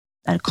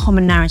a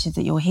common narrative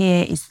that you'll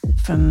hear is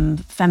from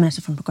feminists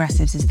or from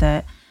progressives is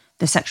that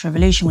the sexual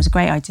revolution was a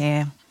great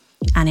idea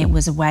and it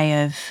was a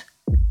way of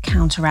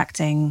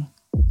counteracting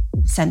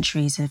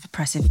centuries of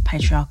oppressive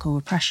patriarchal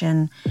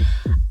repression.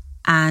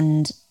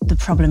 And the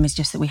problem is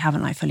just that we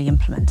haven't fully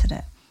implemented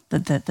it.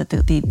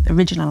 The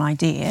original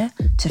idea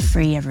to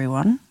free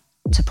everyone,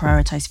 to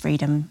prioritise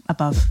freedom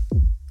above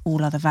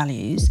all other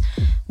values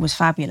was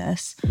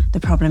fabulous.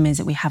 The problem is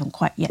that we haven't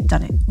quite yet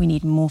done it. We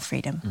need more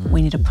freedom.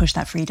 We need to push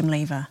that freedom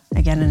lever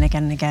again and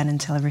again and again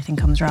until everything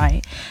comes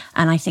right.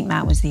 And I think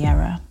that was the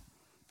error.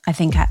 I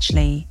think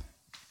actually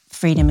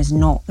freedom is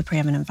not the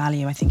preeminent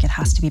value. I think it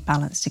has to be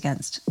balanced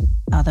against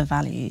other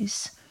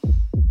values.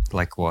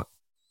 Like what?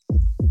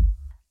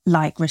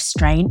 Like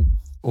restraint.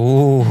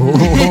 Oh,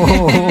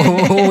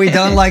 we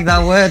don't like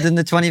that word in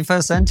the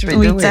 21st century, do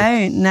we? We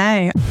don't,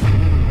 no.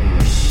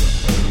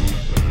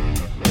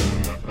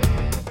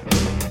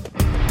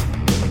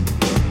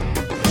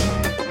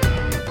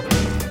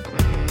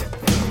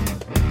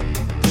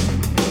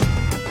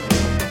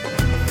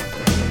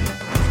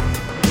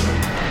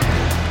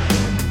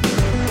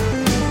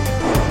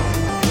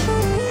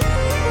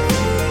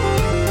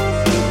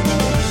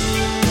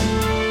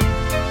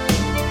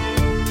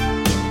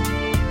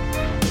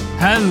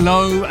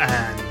 Hello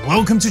and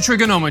welcome to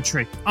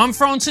Trigonometry. I'm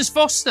Francis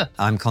Foster.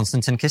 I'm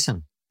Konstantin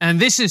Kisin. And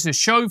this is a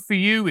show for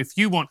you if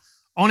you want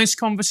honest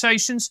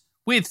conversations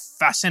with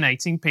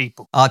fascinating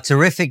people. Our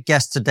terrific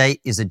guest today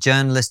is a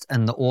journalist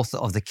and the author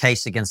of The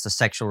Case Against the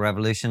Sexual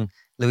Revolution.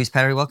 Louise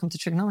Perry, welcome to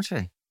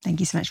Trigonometry. Thank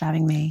you so much for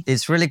having me.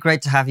 It's really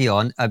great to have you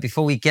on.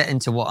 Before we get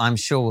into what I'm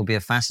sure will be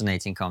a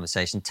fascinating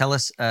conversation, tell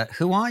us,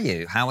 who are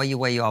you? How are you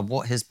where you are?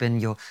 What has been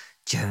your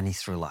journey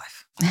through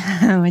life?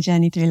 My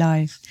journey through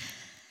life.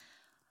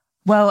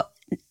 Well,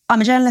 I'm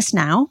a journalist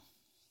now.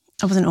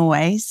 I wasn't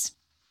always.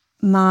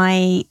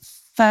 I'll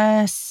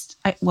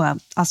start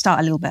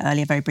a little bit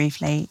earlier, very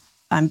briefly.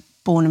 I'm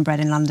born and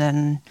bred in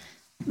London.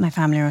 My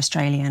family are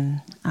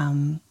Australian,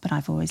 but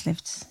I've always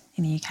lived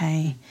in the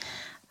UK.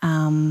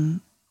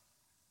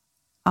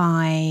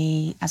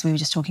 As we were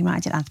just talking about,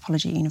 I did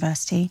anthropology at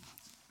university.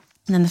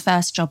 And then the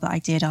first job that I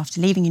did after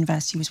leaving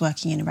university was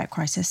working in a rape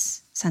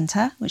crisis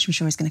centre, which I'm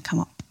sure is going to come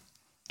up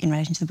in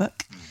relation to the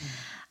book.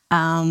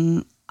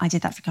 I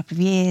did that for a couple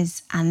of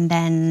years, and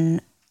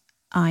then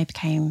I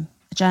became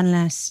a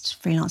journalist,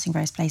 freelancing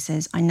various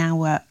places. I now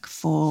work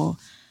for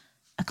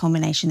a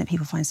combination that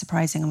people find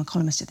surprising. I'm a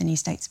columnist at the New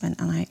Statesman,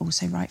 and I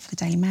also write for the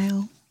Daily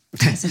Mail.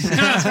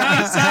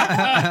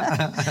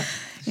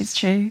 It's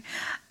true.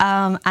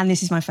 And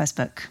this is my first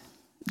book,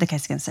 The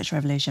Case Against the Sexual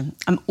Revolution.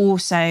 I'm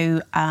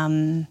also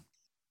I'm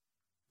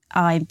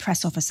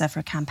press officer for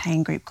a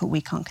campaign group called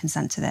We Can't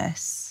Consent to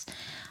This,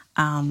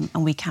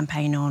 and we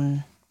campaign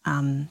on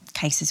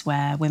cases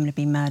where women have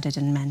been murdered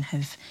and men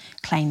have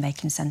claimed they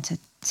consented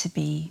to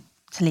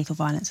lethal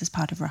violence as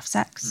part of rough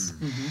sex.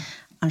 Mm-hmm.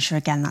 I'm sure,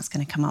 again, that's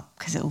going to come up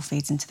because it all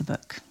feeds into the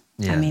book.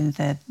 Yeah. I mean,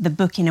 the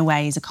book, in a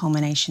way, is a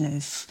culmination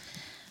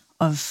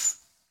of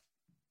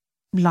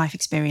life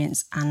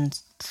experience and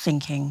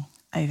thinking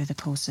over the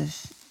course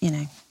of,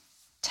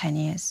 10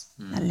 years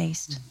at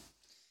least.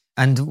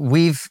 And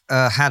we've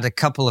had a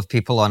couple of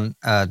people on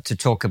to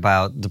talk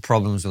about the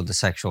problems with the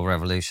sexual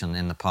revolution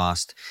in the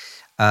past.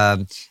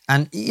 And,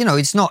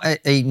 it's not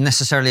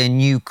necessarily a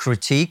new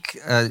critique,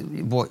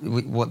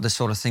 what the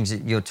sort of things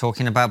that you're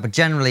talking about, but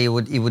generally it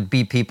would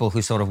be people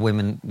who sort of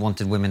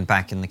wanted women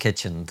back in the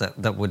kitchen,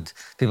 that would,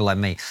 people like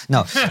me.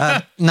 No,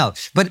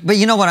 but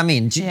you know what I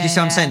mean? Do you see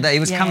what I'm saying? That it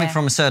was coming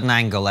from a certain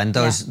angle, and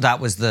that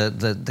was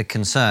the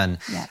concern.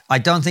 Yeah. I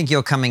don't think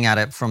you're coming at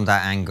it from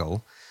that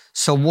angle.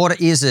 So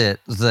what is it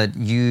that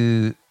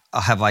you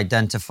have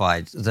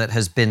identified that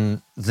has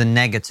been the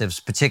negatives,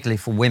 particularly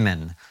for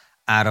women,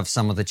 out of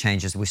some of the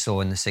changes we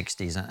saw in the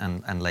 60s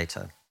and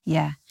later?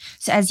 Yeah.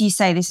 So as you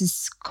say, this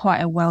is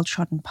quite a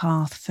well-trodden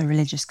path for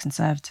religious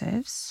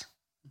conservatives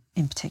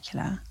in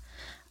particular,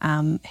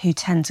 who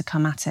tend to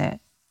come at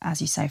it,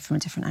 as you say, from a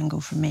different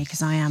angle from me,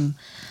 because I am,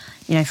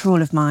 for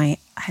all of my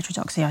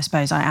heterodoxy, I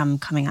suppose, I am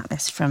coming at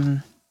this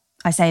from,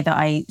 I say that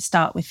I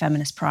start with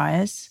feminist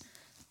priors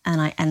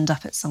and I end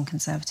up at some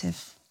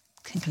conservative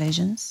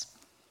conclusions,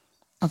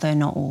 although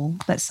not all,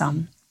 but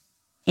some,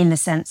 in the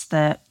sense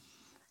that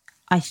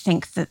I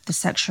think that the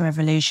sexual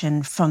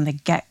revolution from the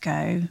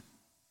get-go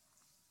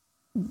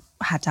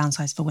had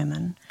downsides for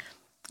women.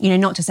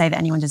 Not to say that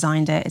anyone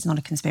designed it, it's not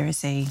a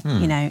conspiracy.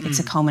 It's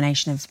a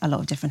culmination of a lot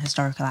of different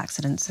historical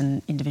accidents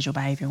and individual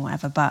behaviour and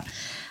whatever. But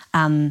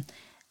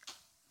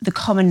the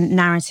common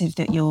narrative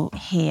that you'll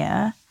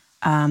hear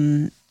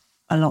a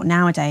lot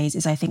nowadays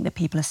is, I think, that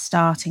people are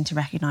starting to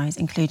recognise,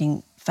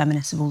 including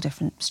feminists of all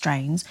different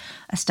strains,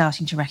 are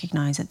starting to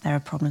recognise that there are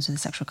problems with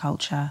the sexual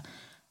culture,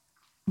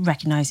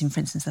 recognising, for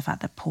instance, the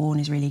fact that porn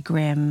is really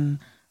grim,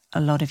 a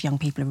lot of young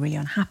people are really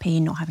unhappy,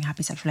 not having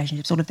happy sexual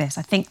relationships, all of this.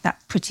 I think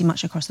that pretty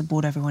much across the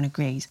board everyone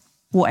agrees.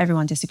 What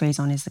everyone disagrees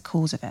on is the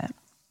cause of it.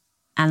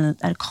 And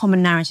a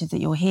common narrative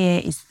that you'll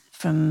hear is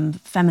from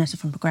feminists or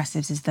from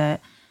progressives is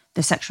that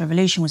the sexual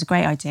revolution was a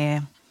great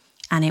idea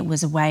and it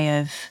was a way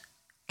of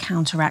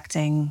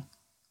counteracting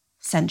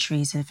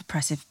centuries of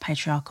oppressive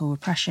patriarchal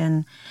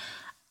repression.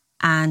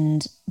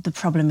 And the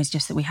problem is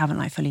just that we haven't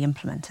like fully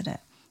implemented it.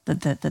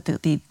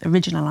 The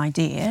original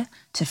idea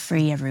to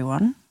free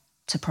everyone,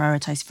 to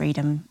prioritise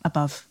freedom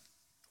above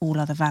all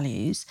other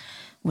values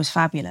was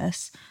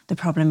fabulous. The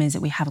problem is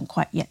that we haven't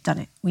quite yet done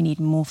it. We need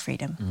more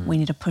freedom. We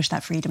need to push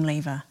that freedom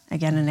lever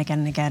again and again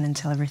and again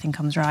until everything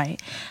comes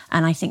right.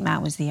 And I think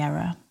that was the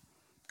error.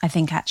 I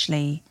think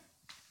actually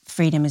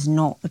freedom is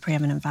not the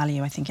preeminent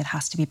value. I think it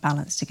has to be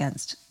balanced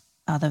against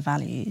other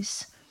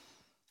values.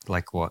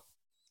 Like what?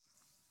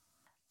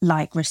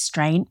 Like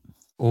restraint.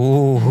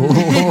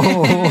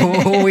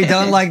 Oh, we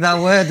don't like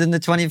that word in the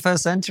 21st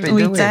century, do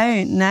we? We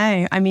don't,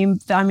 no. I mean,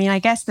 I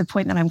guess the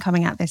point that I'm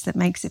coming at this that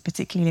makes it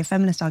particularly a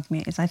feminist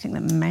argument is I think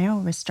that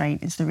male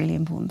restraint is the really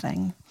important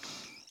thing,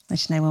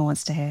 which no one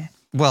wants to hear.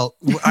 Well,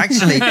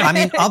 actually, I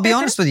mean, I'll be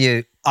honest with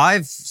you.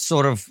 I've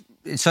sort of,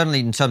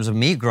 certainly in terms of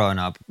me growing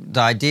up,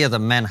 the idea that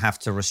men have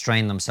to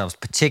restrain themselves,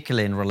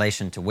 particularly in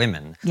relation to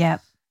women. Yeah.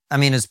 I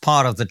mean, as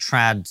part of the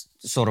trad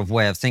sort of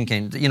way of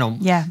thinking, you know,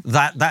 Yeah.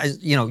 that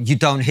is, you know, you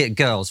don't hit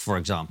girls, for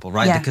example,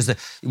 right? Yeah. Because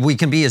we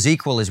can be as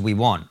equal as we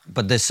want,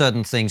 but there's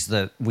certain things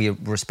that we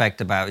respect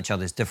about each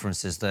other's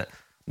differences that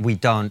we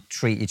don't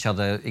treat each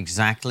other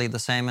exactly the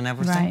same and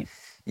everything. Right.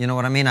 You know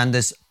what I mean? And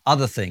there's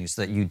other things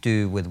that you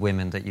do with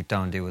women that you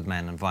don't do with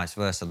men and vice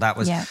versa. That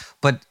was, Yeah.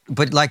 but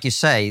like you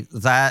say,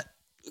 that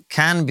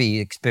can be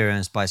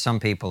experienced by some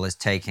people as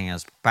taking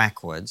us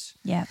backwards.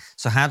 Yeah.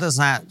 So how does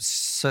that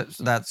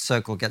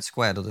circle get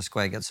squared or the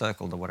square get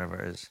circled or whatever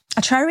it is?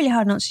 I try really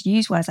hard not to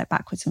use words like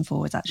backwards and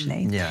forwards,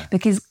 actually. Yeah.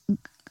 Because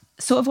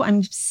sort of what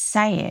I'm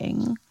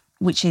saying,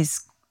 which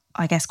is,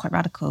 I guess, quite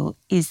radical,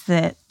 is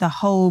that the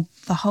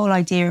whole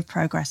idea of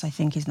progress, I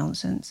think, is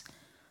nonsense.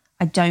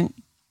 I don't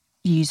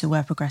use the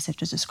word progressive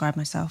to describe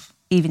myself,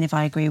 even if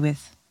I agree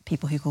with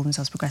people who call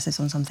themselves progressives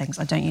on some things.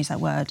 I don't use that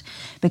word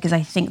because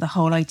I think the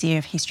whole idea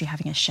of history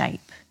having a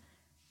shape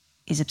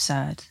is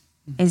absurd.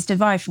 It's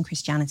derived from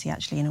Christianity,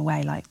 actually, in a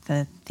way, like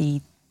the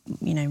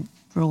you know,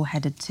 we're all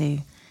headed to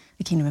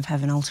the kingdom of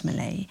heaven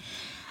ultimately.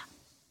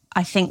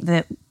 I think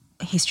that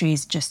history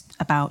is just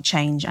about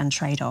change and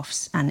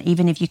trade-offs. And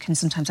even if you can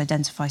sometimes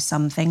identify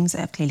some things that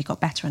have clearly got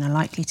better and are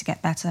likely to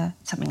get better,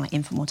 something like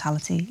infant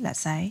mortality,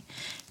 let's say,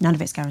 none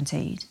of it's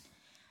guaranteed.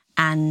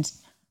 And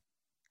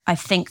I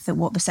think that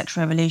what the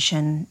sexual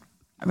revolution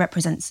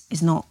represents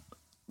is not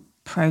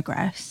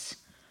progress.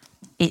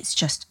 It's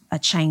just a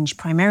change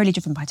primarily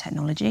driven by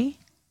technology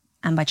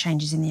and by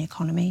changes in the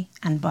economy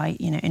and by,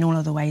 you know, in all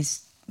other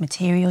ways,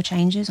 material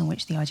changes on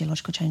which the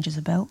ideological changes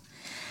are built.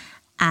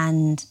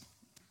 And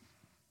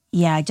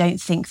yeah, I don't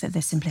think that the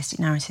simplistic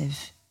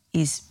narrative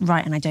is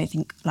right. And I don't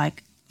think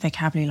like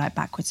vocabulary like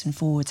backwards and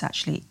forwards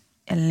actually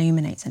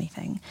illuminates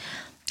anything.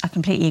 I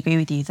completely agree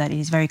with you that it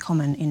is very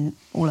common in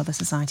all other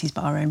societies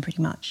but our own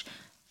pretty much,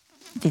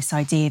 this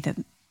idea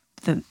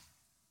that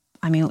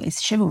I mean, it's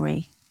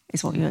chivalry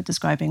is what you're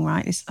describing,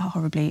 right? This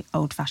horribly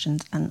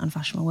old-fashioned and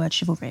unfashionable word,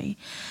 chivalry,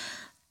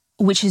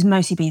 which has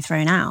mostly been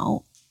thrown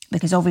out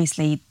because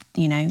obviously,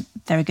 you know,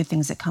 there are good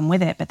things that come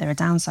with it, but there are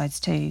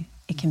downsides too.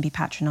 It can be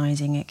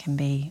patronising, it can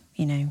be,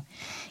 you know,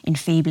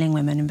 enfeebling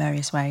women in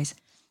various ways.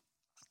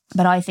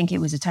 But I think it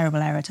was a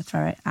terrible error to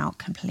throw it out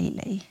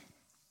completely.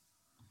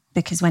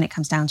 Because when it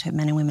comes down to it,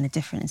 men and women are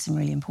different in some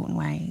really important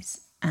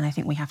ways. And I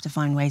think we have to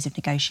find ways of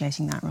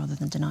negotiating that rather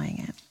than denying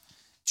it.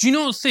 Do you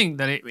not think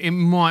that it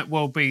might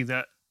well be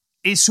that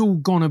it's all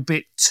gone a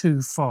bit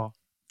too far?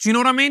 Do you know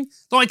what I mean?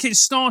 Like it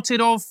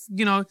started off,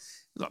 you know,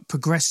 like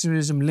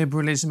progressivism,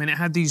 liberalism, and it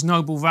had these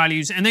noble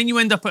values. And then you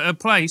end up at a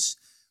place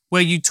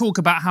where you talk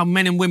about how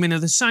men and women are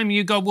the same. And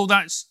you go, well,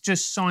 that's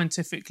just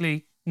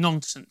scientifically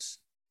nonsense.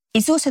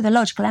 It's also the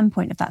logical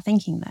endpoint of that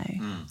thinking,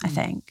 though, I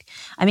think.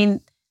 I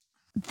mean,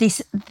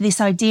 this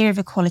idea of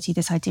equality,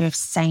 this idea of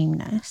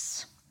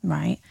sameness,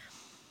 right,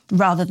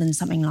 rather than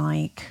something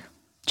like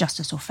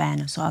justice or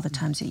fairness or other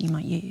terms that you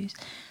might use,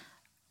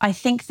 I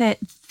think that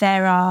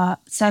there are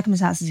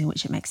circumstances in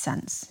which it makes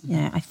sense. You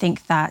know, I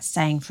think that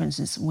saying, for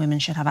instance, women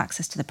should have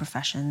access to the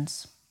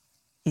professions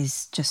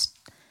is just,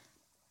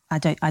 I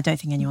don't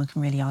think anyone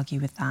can really argue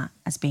with that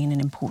as being an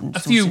important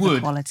source of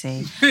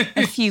equality.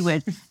 A few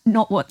would,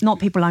 not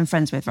people I'm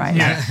friends with, right?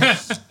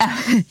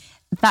 Yeah.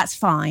 That's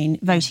fine,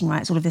 voting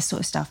rights, all of this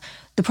sort of stuff.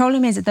 The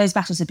problem is that those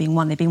battles are being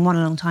won. They've been won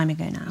a long time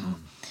ago now.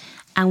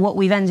 And what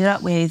we've ended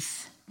up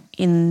with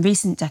in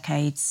recent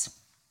decades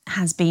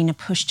has been a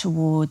push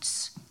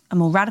towards, a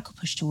more radical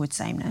push towards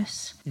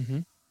sameness,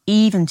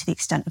 even to the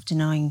extent of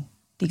denying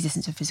the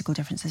existence of physical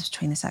differences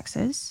between the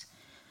sexes,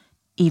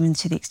 even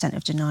to the extent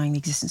of denying the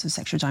existence of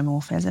sexual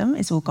dimorphism.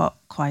 It's all got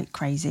quite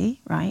crazy,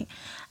 right?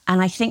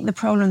 And I think the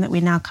problem that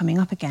we're now coming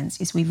up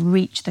against is we've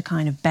reached the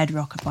kind of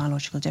bedrock of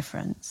biological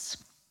difference,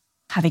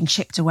 having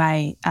chipped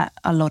away at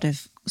a lot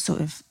of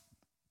sort of,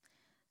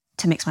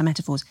 to mix my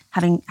metaphors,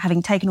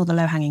 having taken all the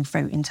low-hanging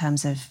fruit in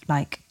terms of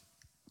like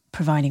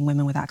providing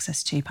women with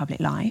access to public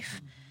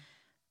life,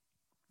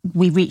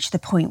 we reach the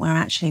point where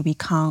actually we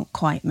can't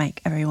quite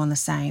make everyone the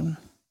same.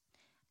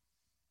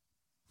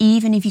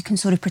 Even if you can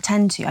sort of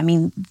pretend to. I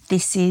mean,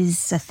 this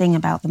is a thing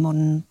about the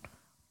modern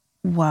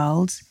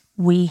world,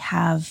 we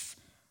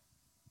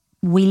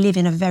live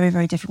in a very,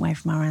 very different way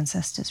from our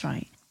ancestors,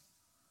 right?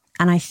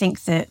 And I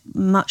think that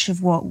much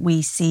of what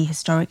we see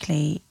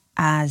historically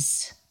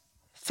as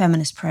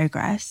feminist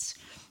progress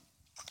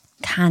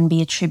can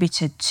be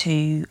attributed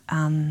to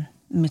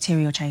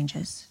material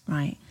changes,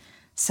 right?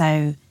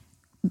 So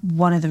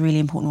one of the really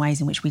important ways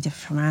in which we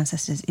differ from our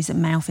ancestors is that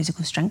male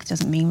physical strength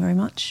doesn't mean very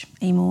much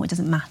anymore. It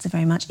doesn't matter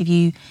very much. If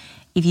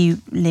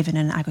you live in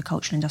an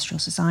agricultural industrial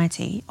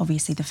society,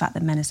 obviously the fact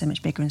that men are so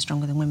much bigger and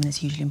stronger than women is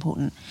hugely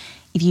important.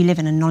 If you live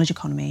in a knowledge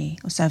economy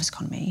or service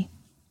economy,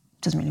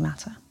 it doesn't really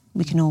matter.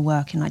 We can all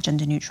work in like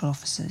gender neutral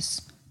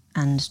offices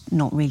and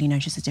not really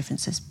notice the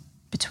differences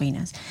between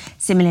us.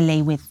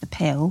 Similarly with the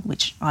pill,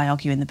 which I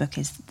argue in the book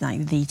is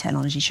like the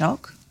technology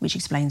shock, which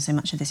explains so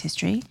much of this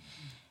history.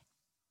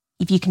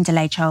 If you can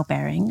delay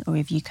childbearing or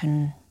if you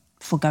can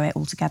forego it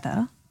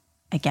altogether,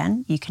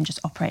 again, you can just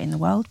operate in the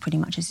world pretty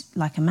much as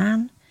like a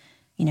man.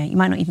 You know, you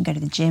might not even go to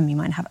the gym. You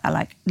might have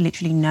like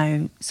literally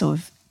no sort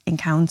of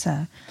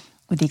encounter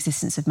with the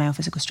existence of male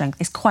physical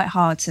strength. It's quite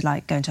hard to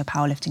like go into a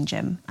powerlifting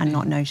gym and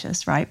not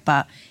notice, right?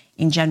 But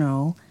in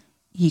general,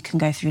 you can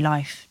go through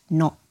life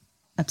not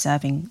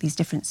observing these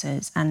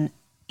differences, and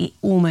it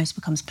almost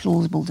becomes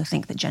plausible to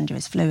think that gender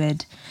is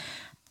fluid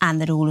and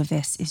that all of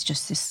this is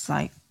just this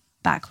like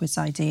backwards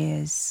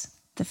ideas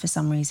that for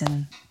some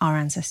reason our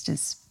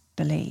ancestors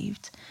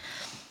believed.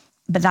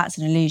 But that's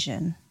an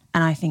illusion,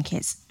 and I think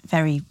it's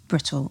very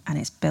brittle, and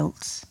it's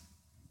built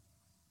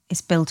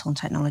on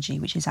technology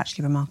which is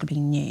actually remarkably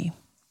new.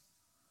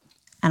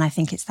 And I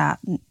think it's that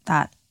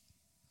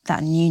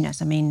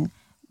newness. I mean,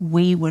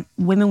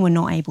 women were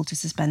not able to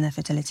suspend their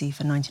fertility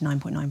for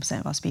 99.9%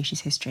 of our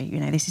species history.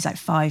 You know, this is like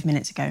 5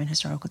 minutes ago in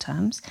historical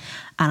terms,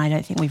 and I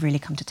don't think we've really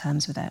come to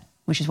terms with it,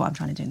 which is what I'm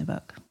trying to do in the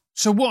book.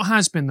 So what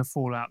has been the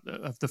fallout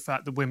of the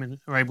fact that women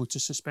are able to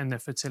suspend their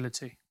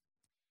fertility?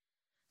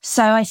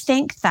 So I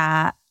think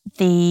that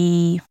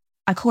I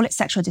call it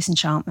sexual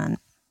disenchantment.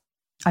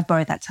 I've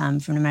borrowed that term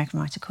from an American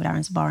writer called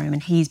Aaron Sbarrium,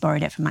 and he's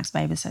borrowed it from Max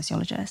Weber, the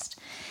sociologist.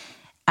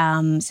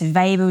 So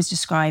Weber was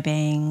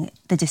describing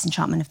the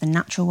disenchantment of the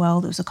natural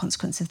world. It was a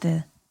consequence of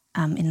the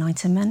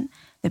Enlightenment,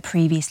 that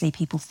previously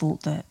people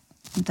thought that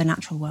the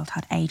natural world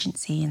had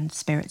agency and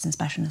spirits and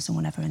specialness and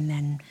whatever, and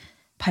then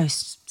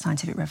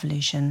post-scientific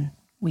revolution,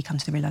 we come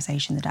to the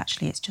realisation that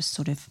actually it's just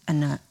sort of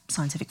inert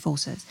scientific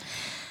forces.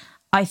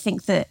 I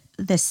think that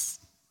this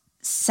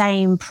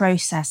same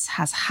process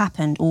has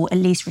happened, or at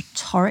least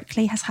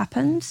rhetorically has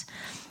happened,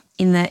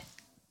 in that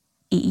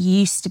it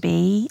used to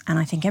be, and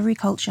I think every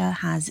culture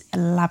has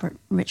elaborate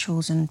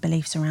rituals and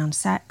beliefs around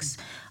sex,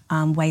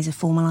 ways of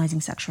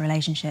formalising sexual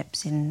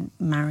relationships in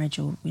marriage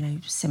or, you know,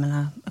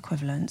 similar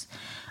equivalents.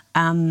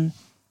 You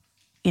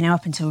know,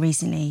 up until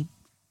recently,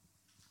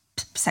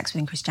 sex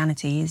within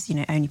Christianity is, you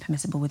know, only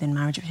permissible within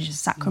marriage, which is a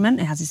sacrament.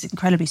 It has this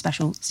incredibly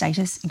special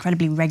status,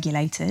 incredibly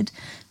regulated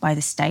by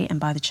the state and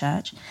by the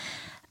church.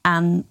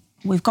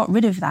 We've got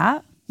rid of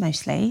that,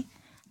 mostly,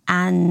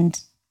 and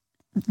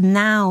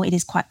now it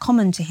is quite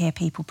common to hear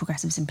people,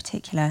 progressives in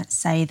particular,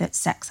 say that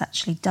sex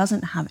actually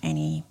doesn't have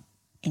any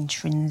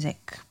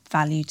intrinsic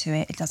value to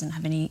it. It doesn't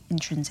have any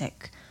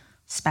intrinsic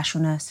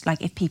specialness.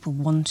 Like, if people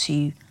want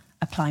to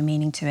apply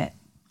meaning to it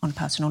on a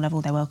personal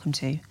level, they're welcome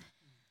to.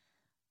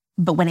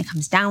 But when it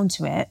comes down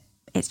to it,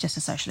 it's just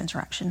a social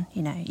interaction.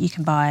 You know, you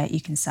can buy it,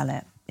 you can sell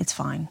it, it's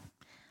fine.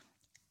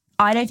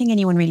 I don't think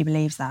anyone really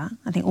believes that.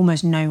 I think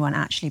almost no one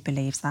actually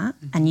believes that.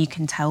 Mm-hmm. And you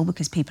can tell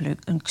because people are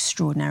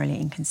extraordinarily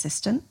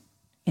inconsistent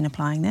in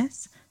applying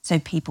this. So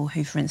people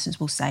who, for instance,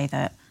 will say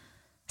that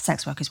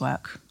sex workers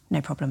work,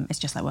 no problem, it's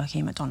just like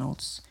working at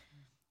McDonald's,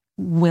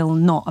 will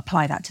not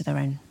apply that to their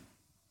own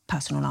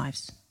personal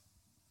lives,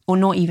 or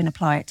not even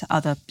apply it to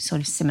other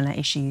sort of similar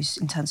issues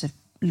in terms of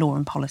law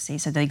and policy.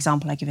 So the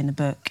example I give in the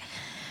book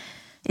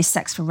is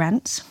sex for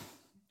rent.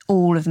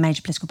 All of the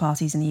major political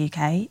parties in the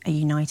UK are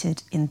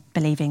united in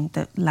believing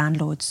that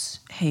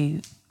landlords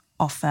who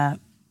offer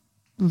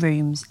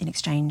rooms in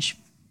exchange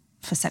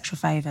for sexual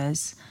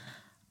favours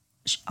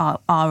are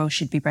or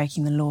should be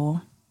breaking the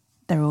law.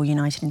 They're all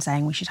united in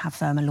saying we should have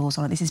firmer laws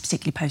on it. This is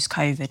particularly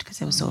post-COVID because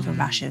there was sort of a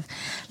rash of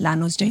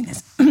landlords doing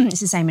this.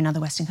 It's the same in other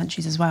Western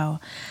countries as well.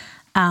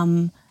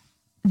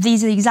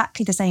 These are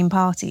exactly the same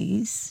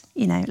parties,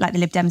 you know, like the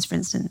Lib Dems, for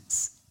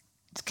instance,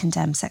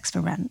 condemn sex for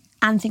rent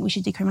and think we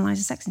should decriminalise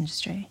the sex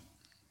industry.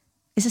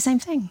 It's the same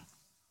thing,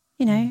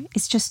 you know.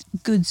 It's just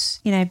goods,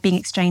 you know, being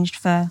exchanged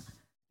for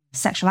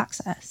sexual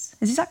access.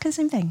 It's exactly the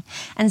same thing.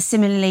 And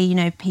similarly, you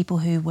know, people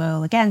who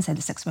will again say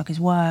that sex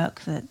workers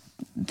work,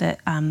 that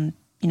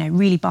you know,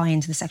 really buy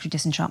into the sexual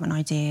disenchantment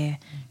idea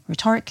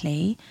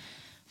rhetorically,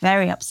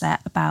 very upset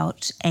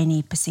about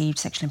any perceived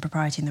sexual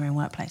impropriety in their own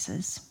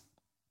workplaces.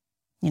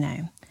 You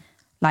know,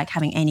 like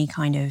having any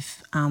kind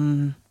of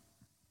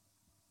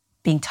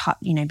being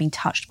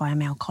touched by a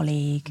male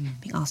colleague,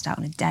 being asked out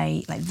on a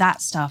date, like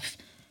that stuff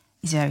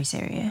is very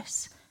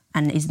serious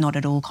and is not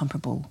at all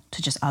comparable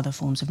to just other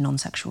forms of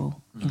non-sexual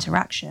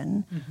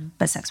interaction,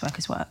 but sex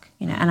workers work,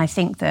 you know. And I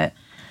think that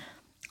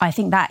I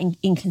think that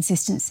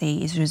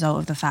inconsistency is a result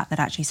of the fact that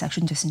actually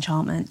sexual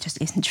disenchantment just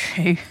isn't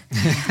true.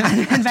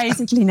 And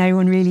basically no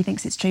one really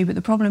thinks it's true. But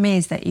the problem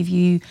is that if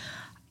you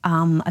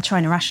are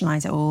trying to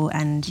rationalise it all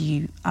and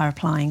you are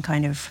applying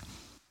kind of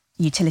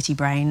utility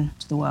brain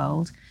to the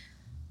world,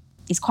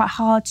 it's quite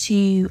hard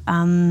to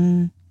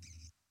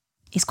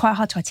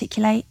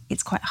articulate.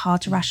 It's quite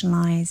hard to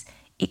rationalise.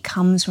 It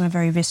comes from a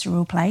very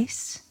visceral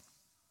place,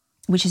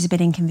 which is a bit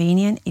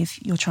inconvenient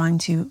if you're trying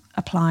to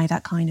apply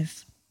that kind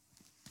of,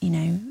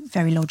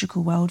 very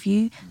logical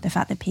worldview. The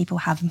fact that people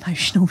have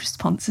emotional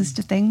responses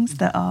to things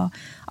that are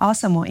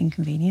somewhat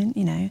inconvenient,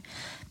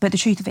 But the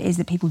truth of it is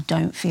that people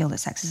don't feel that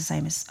sex is the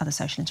same as other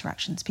social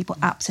interactions. People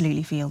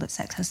absolutely feel that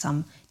sex has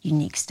some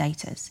unique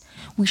status,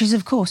 which is,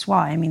 of course,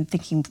 why,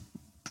 thinking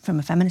from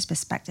a feminist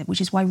perspective,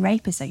 which is why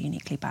rape is so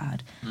uniquely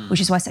bad, which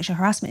is why sexual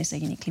harassment is so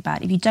uniquely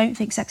bad. If you don't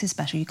think sex is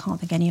special, you can't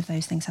think any of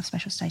those things have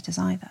special status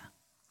either.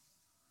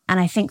 And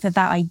I think that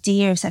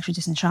idea of sexual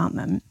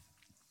disenchantment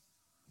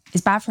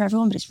is bad for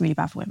everyone, but it's really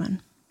bad for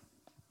women.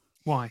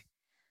 Why?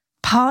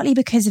 Partly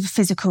because of a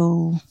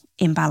physical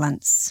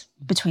imbalance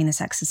between the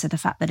sexes. So the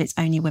fact that it's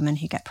only women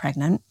who get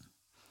pregnant.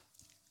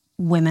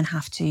 Women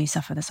have to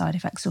suffer the side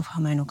effects of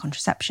hormonal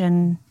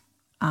contraception.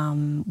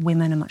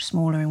 Women are much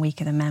smaller and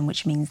weaker than men,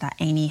 which means that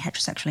any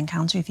heterosexual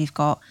encounter, if you've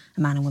got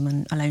a man and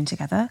woman alone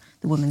together,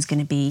 the woman's going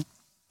to be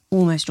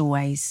almost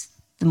always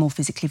the more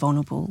physically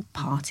vulnerable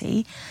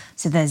party.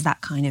 So there's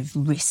that kind of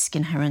risk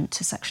inherent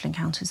to sexual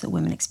encounters that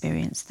women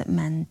experience that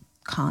men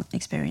can't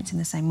experience in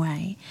the same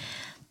way.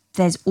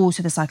 There's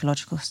also the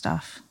psychological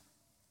stuff,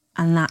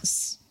 and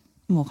that's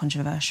more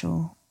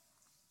controversial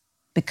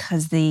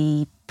because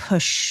the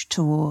push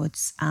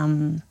towards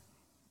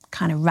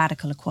kind of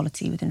radical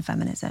equality within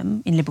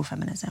feminism, in liberal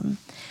feminism,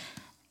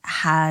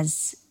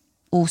 has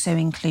also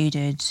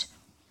included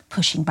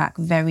pushing back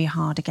very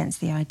hard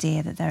against the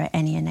idea that there are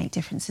any innate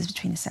differences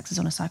between the sexes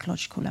on a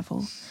psychological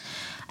level.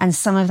 And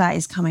some of that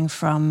is coming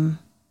from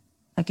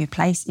a good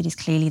place. It's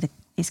clearly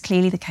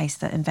the case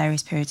that in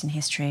various periods in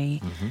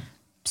history,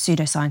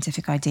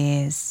 pseudoscientific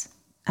ideas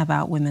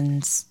about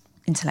women's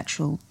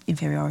intellectual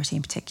inferiority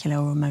in particular,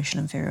 or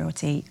emotional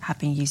inferiority, have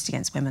been used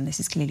against women. This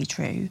is clearly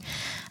true.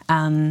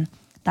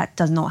 That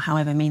does not,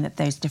 however, mean that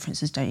those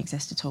differences don't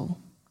exist at all.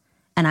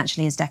 And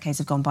actually, as decades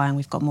have gone by and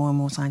we've got more and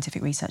more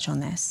scientific research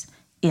on this,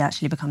 it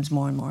actually becomes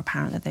more and more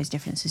apparent that those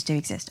differences do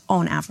exist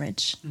on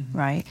average,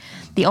 right?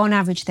 The on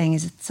average thing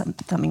is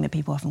something that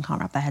people often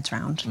can't wrap their heads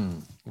around.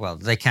 Well,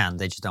 they can,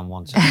 they just don't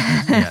want to.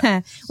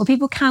 Yeah. Well,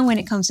 people can when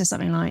it comes to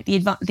something like,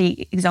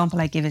 the example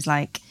I give is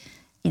like,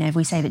 if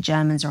we say that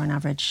Germans are on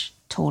average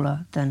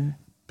taller than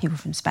people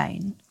from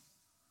Spain,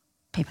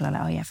 people are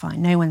like, oh yeah,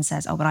 fine. No one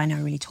says, oh, but I know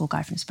a really tall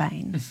guy from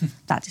Spain.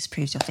 That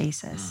disproves your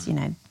thesis.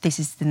 This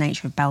is the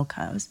nature of bell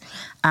curves.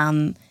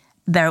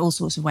 There are all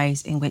sorts of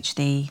ways in which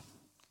the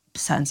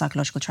certain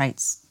psychological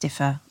traits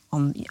differ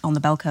on the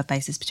bell curve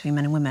basis between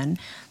men and women.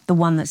 The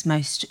one that's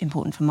most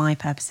important for my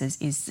purposes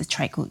is the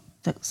trait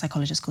that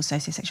psychologists call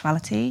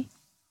sociosexuality,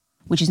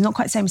 which is not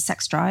quite the same as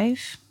sex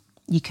drive.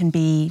 You can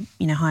be,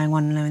 high in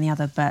one and low in the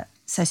other, but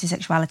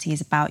sociosexuality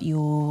is about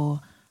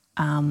your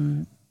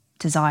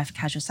desire for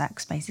casual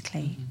sex,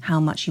 basically. How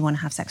much you want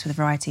to have sex with a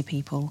variety of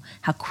people,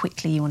 how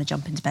quickly you want to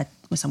jump into bed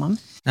with someone.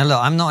 Now, look,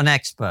 I'm not an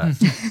expert,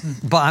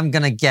 but I'm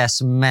going to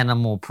guess men are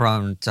more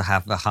prone to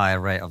have a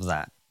higher rate of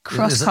that.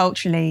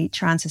 Cross-culturally,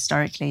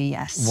 trans-historically,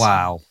 yes.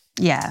 Wow.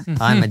 Yeah.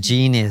 I'm a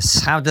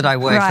genius. How did I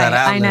work that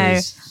out, I know.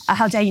 Louise?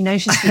 How dare you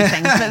notice these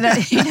things?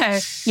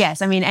 But,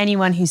 yes,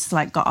 anyone who's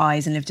got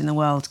eyes and lived in the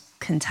world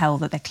can tell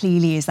that there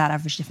clearly is that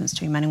average difference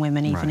between men and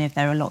women, even if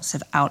there are lots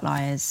of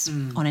outliers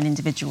on an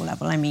individual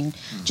level.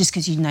 Just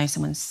because you know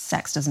someone's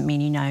sex doesn't mean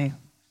you know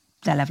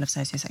their level of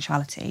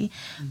sociosexuality.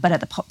 But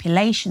at the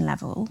population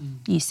level,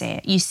 you see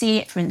it. You see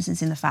it, for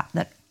instance, in the fact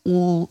that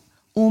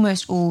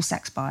almost all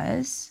sex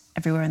buyers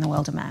everywhere in the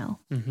world are male.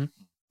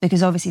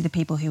 Because obviously the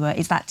people who are,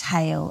 it's that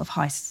tail of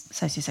high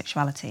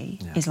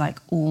sociosexuality is like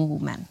all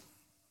men,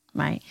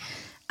 right?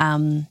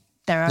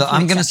 Look,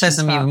 I'm going to say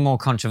something even more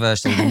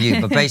controversial than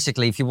you, but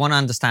basically, if you want to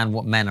understand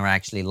what men are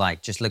actually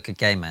like, just look at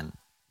gay men,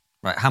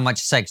 right? How much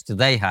sex do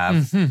they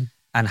have,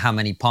 and how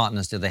many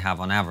partners do they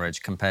have on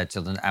average compared to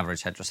the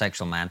average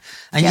heterosexual man?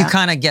 And you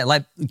kind of get,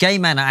 gay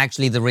men are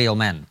actually the real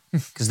men,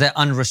 because they're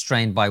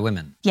unrestrained by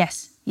women.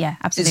 Yes, yeah,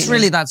 absolutely. It's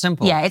really that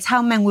simple. Yeah, it's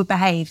how men would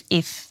behave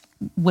if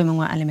women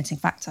weren't a limiting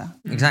factor.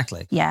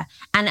 Exactly. Yeah.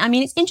 And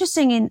it's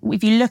interesting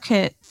if you look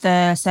at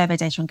the survey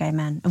data on gay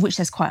men, of which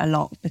there's quite a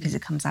lot because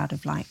it comes out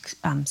of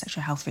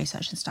sexual health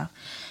research and stuff.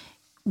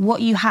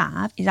 What you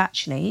have is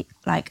actually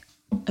a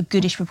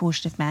goodish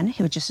proportion of men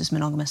who are just as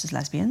monogamous as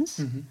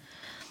lesbians.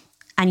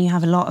 And you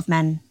have a lot of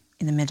men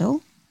in the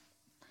middle.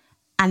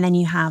 And then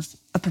you have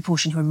a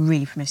proportion who are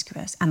really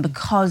promiscuous. And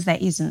because there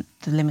isn't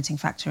the limiting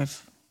factor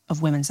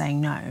of women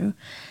saying no,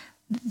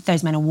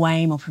 those men are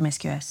way more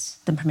promiscuous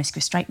than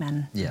promiscuous straight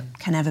men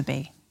can ever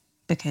be,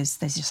 because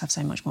they just have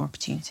so much more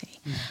opportunity.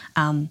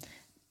 But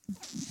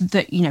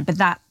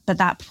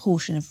that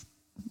proportion of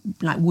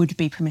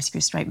would-be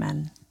promiscuous straight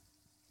men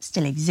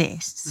still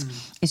exists.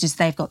 It's just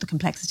they've got the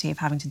complexity of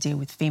having to deal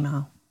with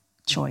female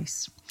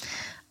choice,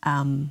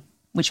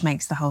 which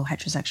makes the whole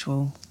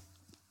heterosexual,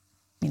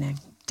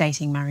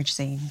 dating marriage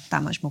scene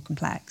that much more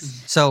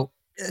complex. So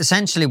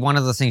essentially one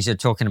of the things you're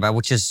talking about,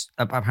 which is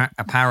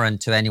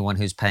apparent to anyone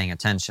who's paying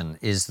attention,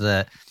 is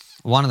that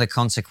one of the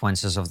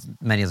consequences of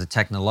many of the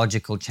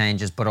technological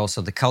changes, but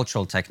also the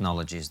cultural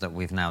technologies that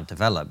we've now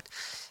developed,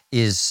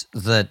 is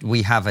that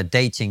we have a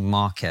dating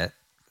market,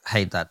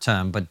 hate that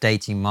term, but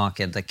dating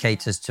market that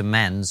caters to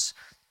men's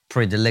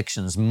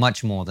predilections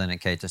much more than it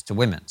caters to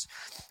women's.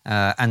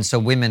 And so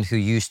women who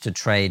used to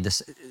trade,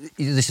 this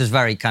is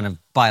very kind of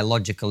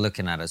biological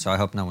looking at it, so I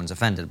hope no one's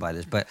offended by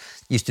this, but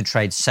used to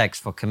trade sex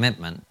for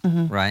commitment,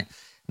 right?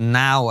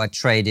 Now are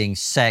trading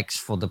sex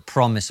for the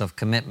promise of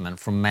commitment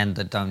from men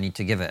that don't need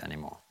to give it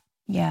anymore.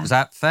 Yeah. Is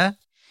that fair?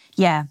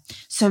 Yeah.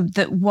 So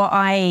what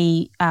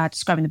I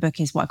describe in the book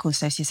is what I call the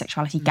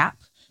sociosexuality gap.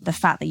 The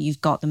fact that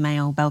you've got the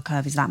male bell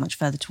curve is that much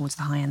further towards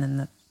the high end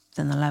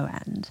than the low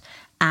end.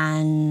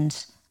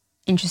 And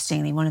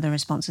interestingly, one of the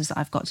responses that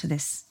I've got to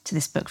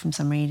this book from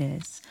some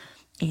readers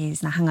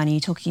is, now hang on, are you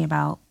talking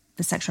about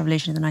the sexual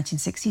revolution of the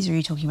 1960s, or are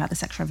you talking about the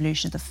sexual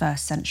revolution of the 1st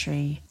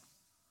century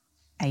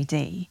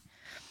AD?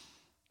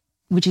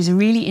 Which is a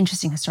really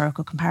interesting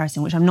historical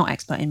comparison, which I'm not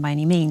expert in by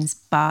any means,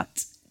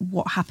 but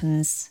what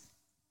happens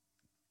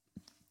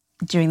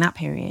during that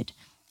period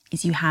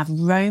is you have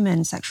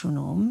Roman sexual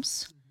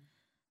norms,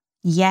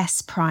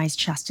 yes, prized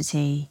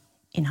chastity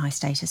in high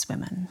status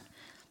women,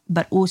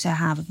 but also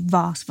have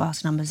vast,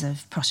 vast numbers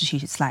of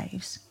prostituted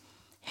slaves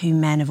who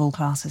men of all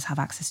classes have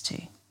access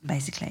to,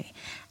 basically.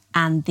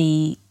 And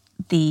the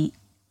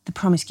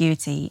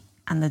promiscuity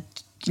and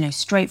the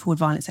straightforward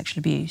violent sexual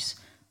abuse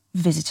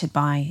visited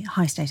by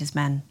high status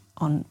men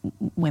on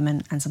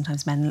women, and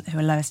sometimes men who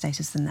are lower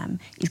status than them,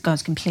 it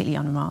goes completely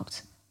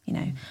unremarked.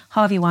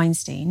 Harvey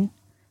Weinstein,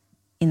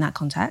 in that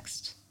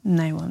context,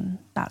 no one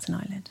bats an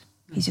eyelid.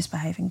 He's just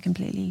behaving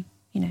completely,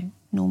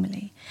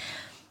 normally.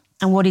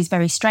 And what is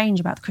very strange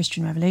about the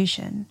Christian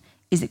Revolution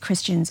is that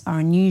Christians are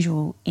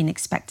unusual in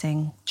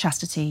expecting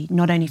chastity,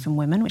 not only from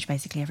women, which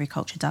basically every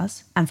culture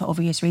does, and for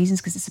obvious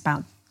reasons, because it's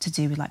about to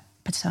do with like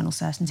paternal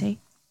certainty.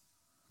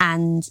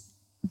 And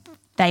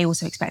they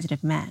also expected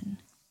of men.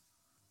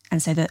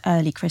 And so the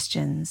early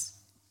Christians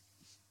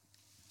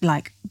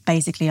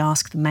basically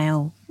asked the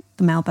male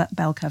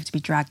bell curve to be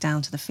dragged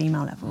down to the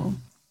female level,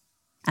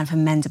 and for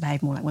men to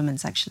behave more like women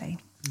sexually,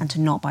 and to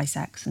not buy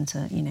sex, and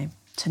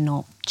to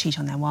not cheat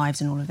on their wives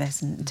and all of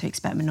this, and to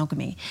expect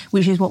monogamy,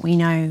 which is what we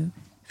know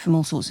from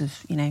all sorts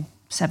of,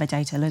 survey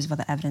data, loads of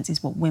other evidence,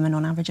 is what women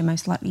on average are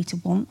most likely to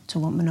want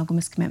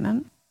monogamous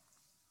commitment.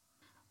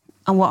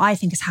 And what I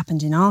think has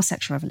happened in our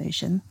sexual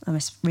revolution, our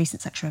most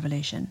recent sexual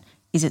revolution,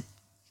 is that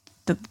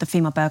the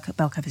female bell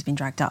curve has been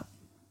dragged up,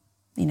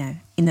 in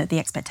that the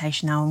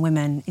expectation now on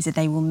women is that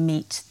they will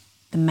meet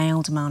the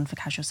male demand for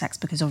casual sex,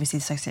 because obviously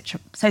the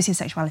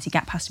sociosexuality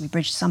gap has to be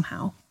bridged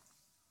somehow.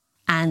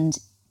 And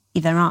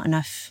if there aren't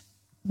enough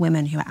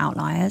women who are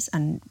outliers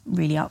and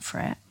really up for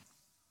it,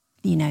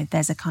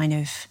 there's a kind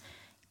of,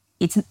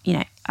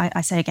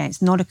 I say again,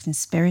 it's not a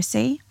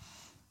conspiracy,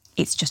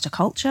 it's just a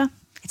culture.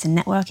 It's a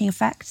networking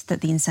effect that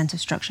the incentive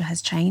structure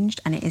has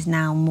changed, and it is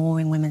now more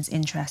in women's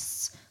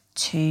interests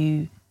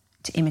to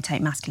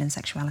imitate masculine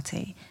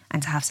sexuality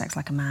and to have sex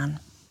like a man,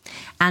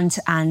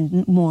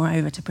 and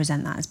moreover to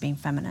present that as being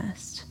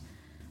feminist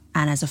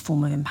and as a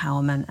form of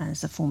empowerment and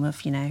as a form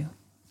of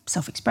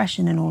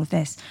self-expression and all of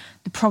this.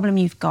 The problem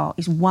you've got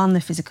is, one,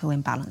 the physical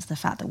imbalance, the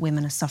fact that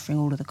women are suffering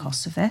all of the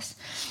costs of this,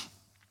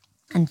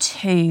 and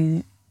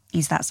two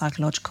is that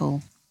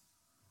psychological,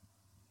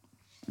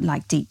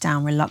 deep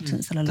down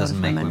reluctance that a lot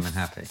of women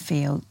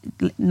feel,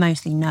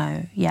 mostly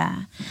no,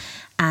 yeah.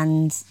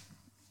 And,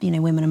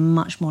 women are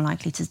much more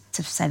likely to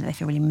say that they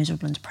feel really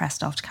miserable and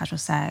depressed after casual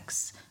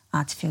sex,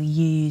 to feel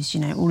used,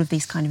 all of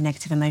these kind of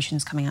negative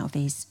emotions coming out of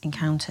these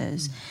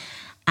encounters.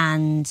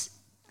 And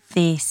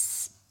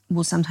this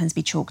will sometimes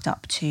be chalked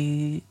up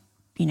to,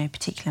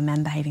 particular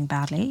men behaving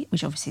badly,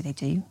 which obviously they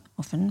do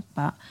often,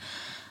 but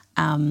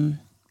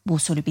will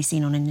sort of be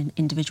seen on an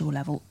individual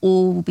level,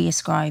 or will be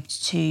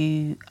ascribed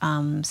to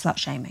slut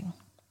shaming,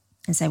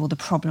 and say, well, the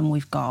problem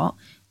we've got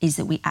is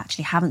that we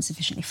actually haven't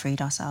sufficiently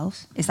freed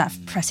ourselves. Is that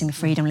pressing the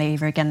freedom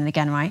lever again and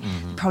again, right?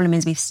 The problem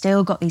is we've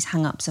still got these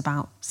hang-ups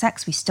about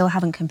sex. We still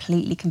haven't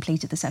completely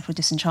completed the sexual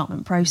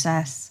disenchantment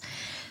process.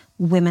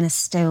 Women are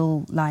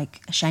still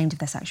ashamed of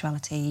their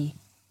sexuality,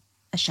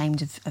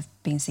 ashamed of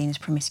being seen as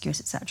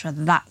promiscuous, etc.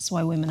 That's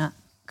why women are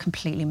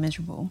completely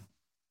miserable.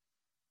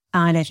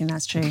 I don't think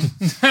that's true.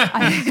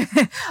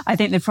 I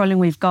think the problem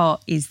we've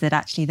got is that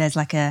actually there's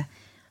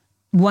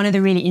one of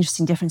the really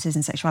interesting differences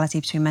in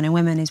sexuality between men and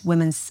women is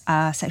women's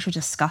sexual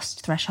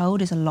disgust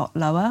threshold is a lot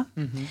lower.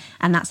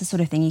 And that's the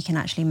sort of thing you can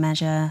actually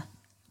measure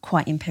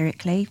quite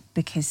empirically,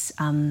 because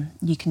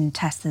you can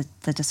test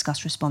the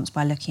disgust response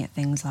by looking at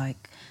things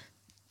like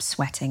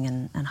sweating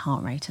and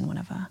heart rate and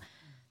whatever.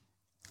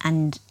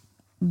 And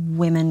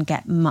women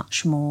get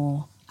much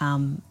more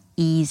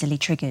easily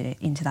triggered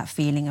into that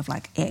feeling of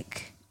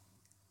ick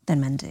than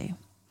men do.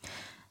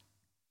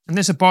 And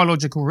there's a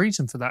biological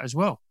reason for that as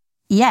well.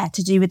 Yeah,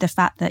 to do with the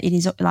fact that it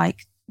is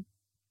like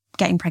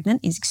getting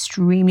pregnant is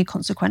extremely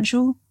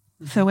consequential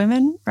for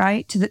women,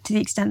 right? To the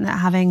extent that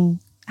having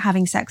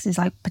sex is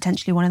like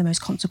potentially one of the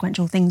most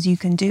consequential things you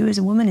can do as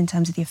a woman in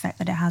terms of the effect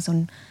that it has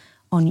on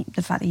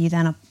the fact that you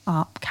then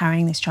are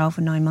carrying this child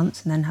for 9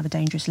 months and then have a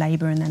dangerous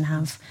labour and then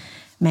have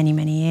many,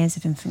 many years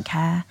of infant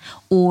care,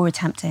 or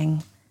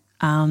attempting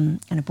an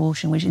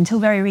abortion, which until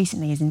very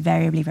recently is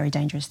invariably a very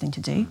dangerous thing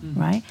to do,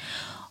 right?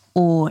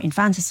 Or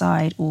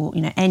infanticide, or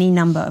any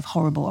number of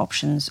horrible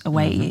options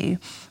await you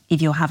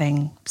if you're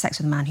having sex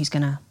with a man who's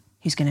gonna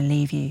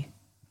leave you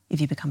if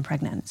you become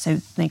pregnant.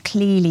 So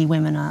clearly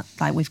women are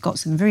like, we've got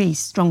some very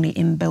strongly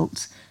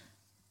inbuilt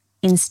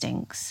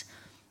instincts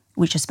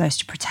which are supposed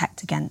to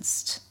protect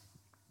against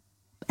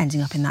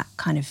ending up in that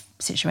kind of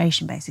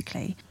situation,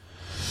 basically.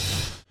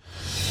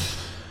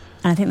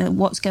 And I think that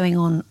what's going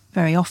on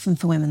very often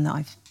for women that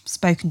I've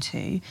spoken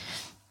to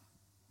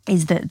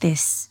is that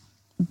there's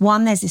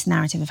this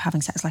narrative of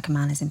having sex like a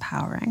man is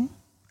empowering,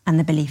 and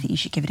the belief that you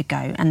should give it a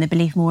go, and the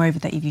belief, moreover,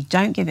 that if you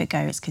don't give it a go,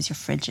 it's because you're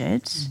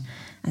frigid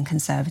and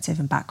conservative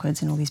and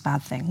backwards and all these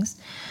bad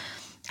things.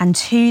 And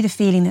two, the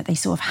feeling that they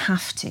sort of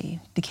have to,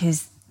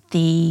 because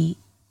the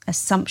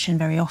assumption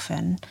very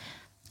often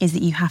is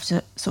that you have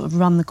to sort of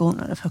run the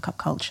gauntlet of hookup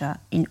culture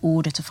in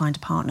order to find a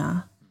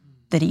partner,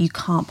 that you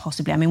can't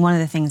possibly. I mean, one of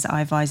the things that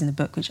I advise in the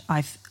book, which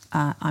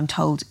I'm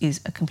told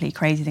is a complete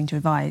crazy thing to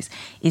advise,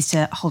 is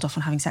to hold off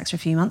on having sex for a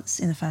few months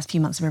in the first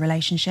few months of a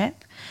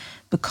relationship,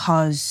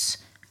 because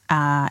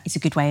it's a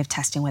good way of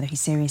testing whether he's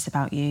serious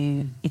about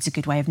you. It's a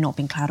good way of not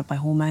being clouded by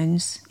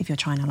hormones if you're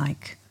trying to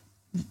like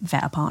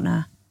vet a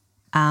partner.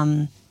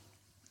 And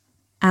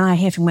I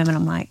hear from women,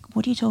 I'm like,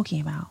 what are you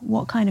talking about?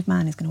 What kind of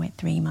man is going to wait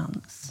 3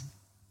 months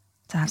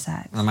to have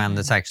sex? A man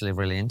that's actually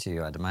really into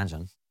you, I'd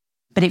imagine.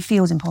 But it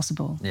feels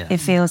impossible. Yeah. It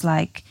feels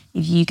like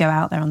if you go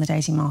out there on the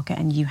dating market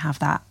and you have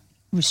that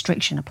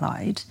restriction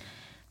applied,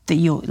 that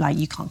you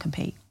can't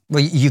compete.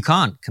 Well, you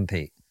can't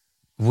compete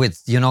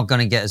you're not going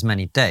to get as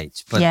many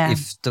dates. But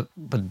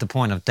but the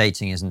point of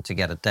dating isn't to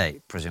get a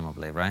date,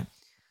 presumably, right?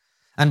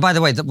 And by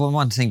the way,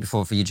 one thing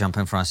before you jump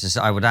in, Francis,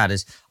 I would add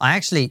is I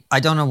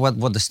don't know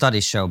what the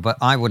studies show, but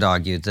I would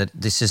argue that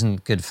this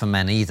isn't good for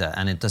men either,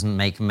 and it doesn't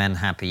make men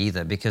happy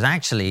either, because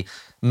actually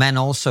men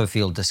also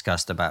feel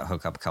disgust about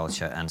hookup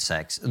culture and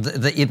sex.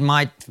 It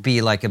might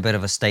be like a bit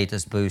of a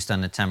status boost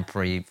and a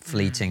temporary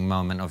fleeting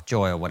moment of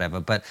joy or whatever,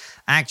 but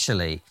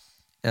actually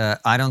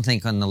I don't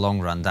think in the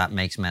long run that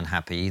makes men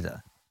happy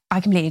either. I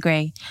completely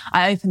agree.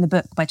 I opened the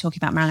book by talking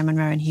about Marilyn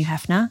Monroe and Hugh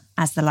Hefner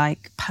as the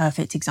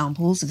perfect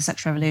examples of the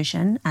sexual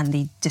revolution and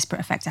the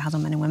disparate effect it has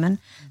on men and women.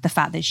 The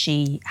fact that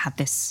she had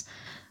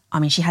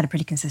she had a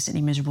pretty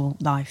consistently miserable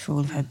life for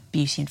all of her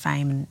beauty and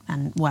fame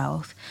and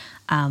wealth.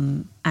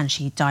 And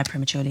she died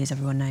prematurely, as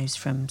everyone knows,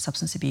 from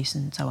substance abuse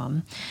and so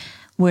on.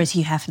 Whereas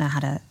Hugh Hefner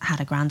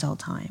had a grand old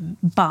time.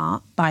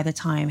 But by the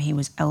time he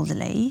was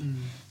elderly,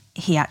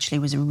 he actually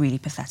was a really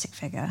pathetic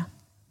figure.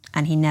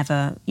 And he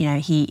never,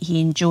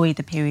 he enjoyed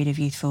the period of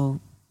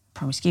youthful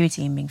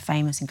promiscuity and being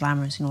famous and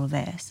glamorous and all of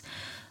this.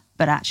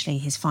 But actually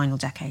his final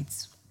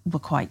decades were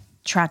quite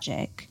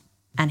tragic,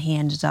 and he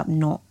ended up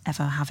not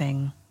ever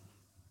having,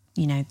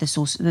 the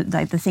source,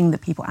 the thing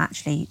that people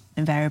actually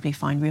invariably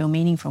find real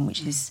meaning from,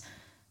 which is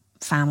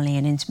family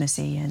and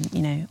intimacy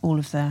and, all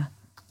of the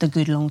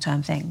good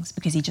long-term things,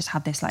 because he just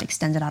had this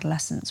extended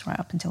adolescence right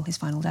up until his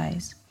final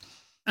days.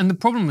 And the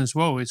problem as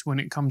well is when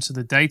it comes to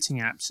the dating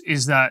apps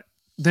is that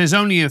there's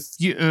only a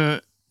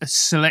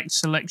select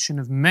selection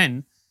of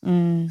men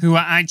who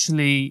are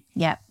actually,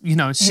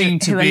 seem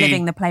to be... Who are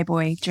living the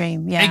Playboy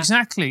dream, yeah.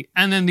 Exactly.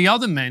 And then the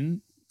other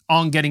men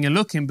aren't getting a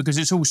look in because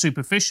it's all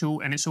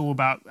superficial and it's all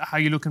about how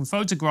you look in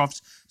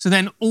photographs. So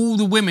then all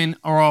the women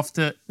are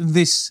after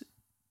this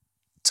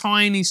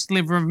tiny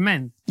sliver of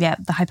men. Yeah,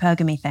 the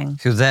hypergamy thing.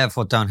 Who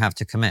therefore don't have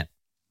to commit.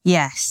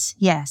 Yes.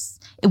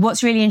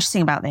 What's really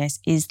interesting about this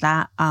is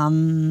that...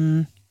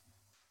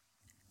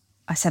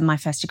 I said my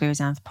first degree was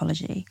in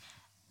anthropology.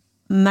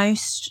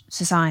 Most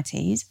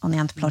societies on the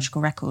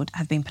anthropological record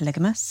have been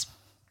polygamous,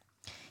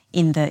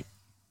 in that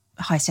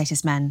high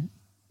status men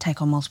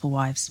take on multiple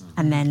wives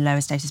and then lower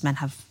status men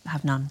have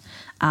none.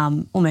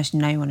 Almost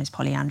no one is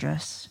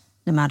polyandrous,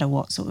 no matter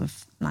what sort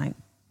of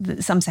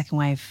some second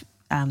wave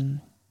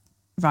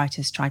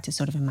writers try to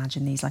sort of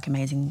imagine these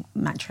amazing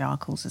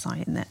matriarchal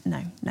society.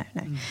 No.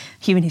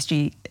 Human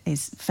history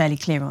is fairly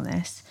clear on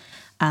this.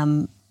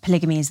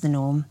 Polygamy is the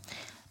norm.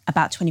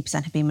 About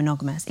 20% have been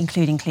monogamous,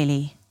 including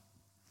clearly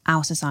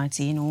our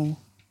society and all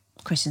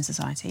Christian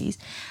societies.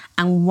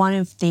 And one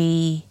of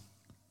the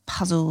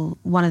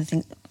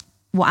things,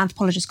 what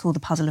anthropologists call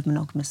the puzzle of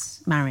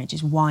monogamous marriage,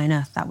 is why on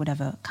earth that would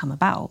ever come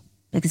about.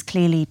 Because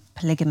clearly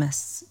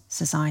polygamous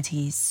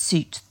societies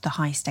suit the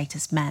high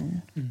status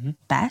men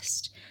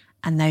best.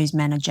 And those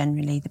men are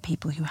generally the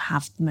people who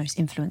have the most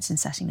influence in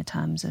setting the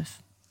terms of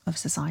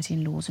society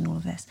and laws and all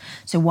of this.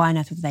 So why on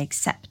earth would they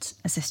accept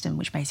a system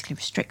which basically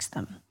restricts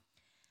them?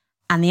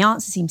 And the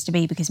answer seems to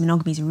be because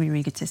monogamy is a really,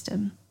 really good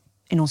system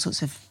in all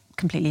sorts of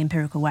completely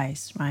empirical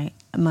ways, right?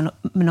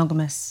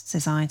 Monogamous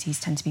societies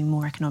tend to be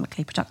more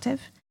economically productive,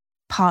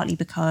 partly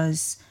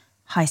because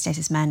high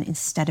status men,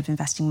 instead of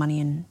investing money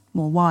in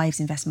more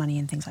wives, invest money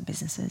in things like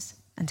businesses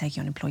and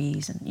taking on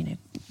employees and, you know,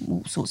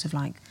 all sorts of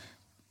like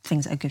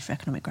things that are good for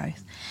economic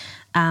growth.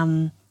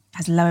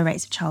 Has lower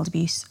rates of child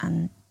abuse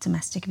and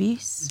domestic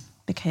abuse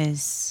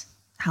because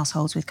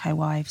households with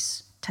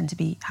co-wives tend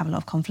to have a lot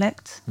of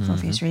conflict for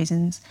obvious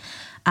reasons,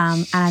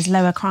 and has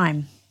lower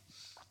crime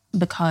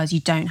because you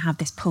don't have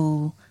this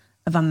pool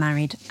of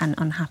unmarried and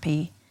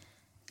unhappy,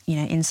 you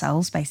know,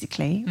 incels,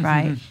 basically,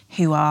 right,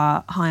 who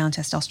are high on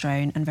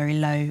testosterone and very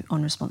low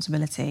on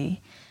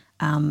responsibility,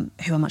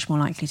 who are much more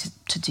likely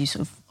to do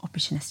sort of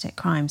opportunistic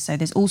crimes. So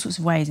there's all sorts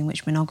of ways in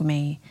which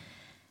monogamy,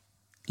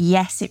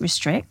 yes, it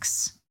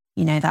restricts,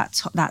 you know,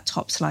 that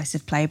top slice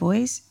of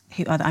playboys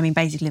who are, I mean,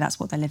 basically that's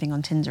what they're living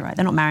on Tinder, right?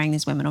 They're not marrying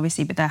these women,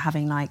 obviously, but they're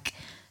having like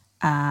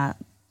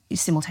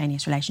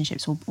simultaneous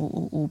relationships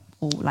or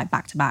like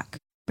back-to-back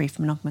brief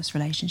monogamous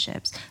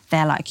relationships.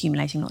 They're like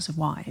accumulating lots of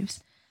wives.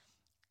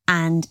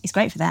 And it's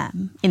great for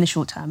them in the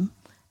short term.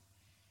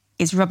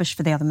 It's rubbish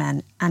for the other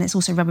men. And it's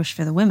also rubbish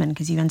for the women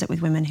because you end up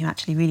with women who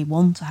actually really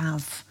want to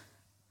have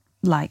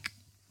like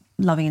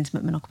loving,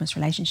 intimate, monogamous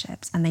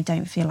relationships and they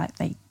don't feel like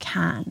they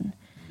can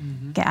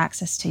get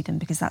access to them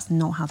because that's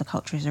not how the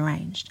culture is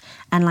arranged.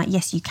 And like,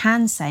 yes, you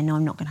can say, no,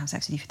 I'm not going to have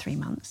sex with you for 3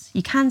 months.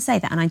 You can say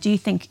that. And I do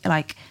think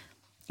like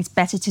it's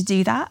better to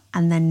do that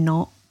and then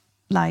not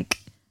like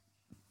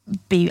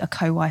be a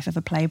co-wife of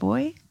a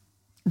playboy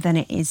than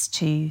it is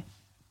to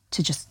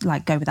just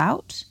like go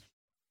without.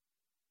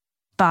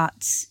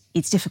 But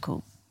it's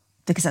difficult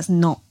because that's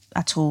not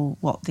at all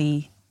what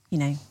the, you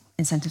know,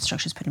 incentive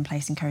structures put in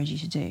place encourage you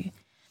to do.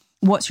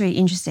 What's really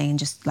interesting and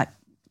just like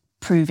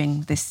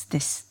proving this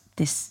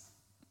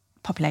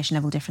population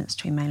level difference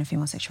between male and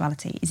female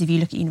sexuality is if you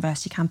look at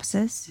university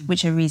campuses,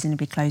 which are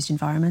reasonably closed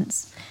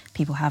environments,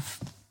 people have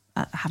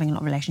having a lot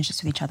of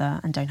relationships with each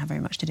other and don't have very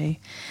much to do.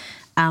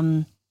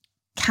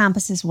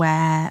 Campuses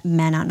where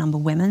men outnumber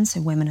women, so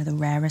women are the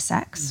rarer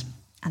sex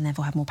and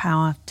therefore have more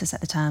power to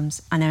set the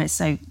terms. I know it's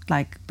so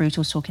like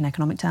brutal to talk in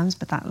economic terms,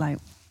 but that like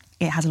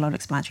it has a lot of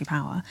explanatory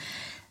power.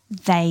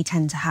 They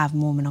tend to have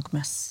more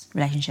monogamous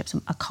relationships,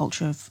 a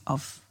culture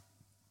of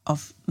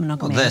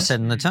monogamy. Well, they're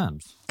setting the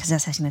terms. Because they're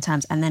setting the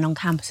terms. And then on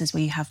campuses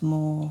where you have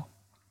more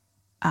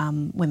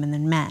women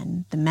than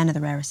men, the men are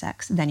the rarer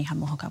sex, then you have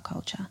more hookup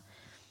culture.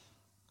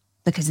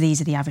 Because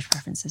these are the average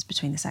preferences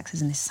between the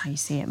sexes and this is how you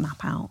see it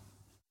map out.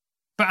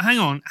 But hang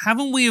on,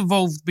 haven't we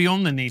evolved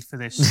beyond the need for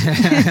this? That's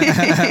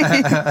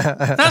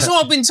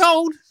what I've been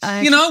told.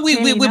 You know,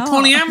 we're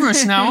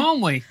polyamorous now,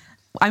 aren't we?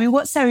 I mean,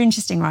 what's so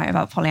interesting, right,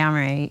 about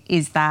polyamory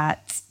is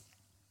that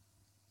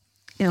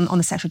on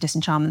the sexual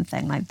disenchantment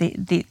thing, like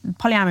the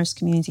polyamorous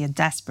community are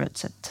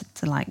desperate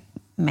to like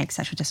make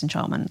sexual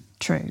disenchantment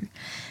true.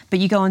 But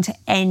you go onto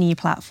any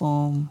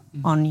platform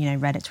on, you know,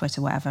 Reddit,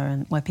 Twitter, whatever,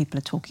 and where people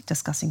are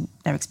discussing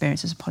their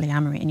experiences of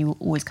polyamory, and you will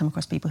always come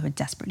across people who are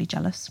desperately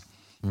jealous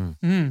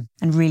and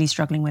really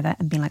struggling with it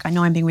and being like, I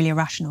know I'm being really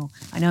irrational.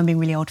 I know I'm being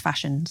really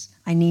old-fashioned.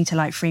 I need to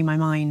like free my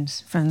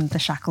mind from the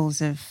shackles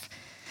of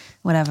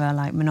whatever,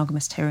 like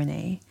monogamous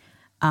tyranny.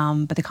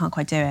 But they can't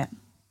quite do it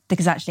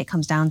because actually it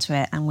comes down to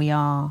it, and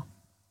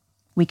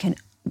we can,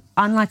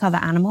 unlike other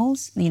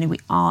animals, you know, we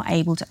are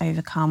able to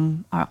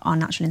overcome our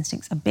natural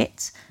instincts a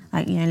bit.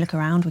 Like, you know, look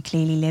around, we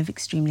clearly live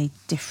extremely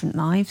different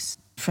lives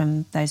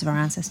from those of our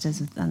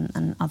ancestors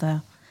and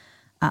other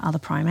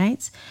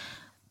primates.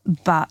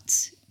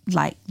 But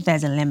like,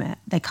 there's a limit.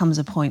 There comes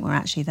a point where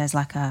actually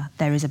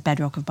there is a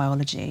bedrock of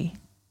biology,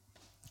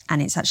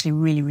 and it's actually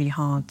really, really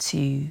hard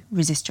to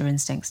resist your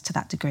instincts to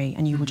that degree,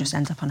 and you will just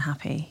end up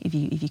unhappy if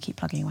you keep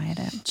plugging away at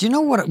it. Do you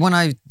know what, when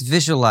I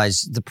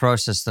visualize the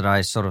process that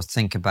I sort of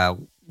think about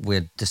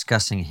we're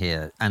discussing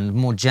here, and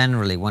more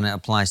generally when it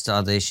applies to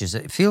other issues,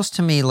 it feels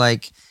to me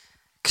like,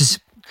 because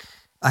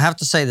I have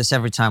to say this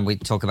every time we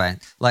talk about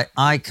it, like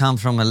I come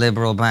from a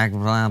liberal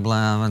background,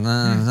 blah,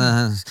 blah,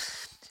 blah,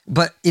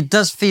 but it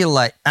does feel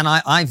like, and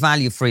I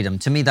value freedom.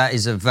 To me, that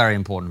is a very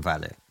important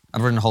value.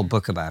 I've written a whole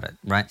book about it,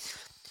 right?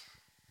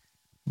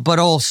 But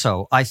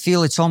also, I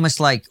feel it's almost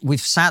like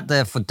we've sat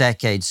there for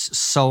decades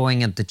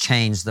sewing at the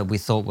chains that we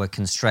thought were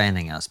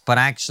constraining us, but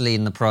actually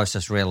in the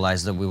process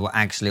realized that we were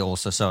actually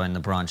also sewing the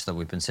branch that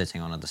we've been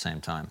sitting on at the same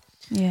time.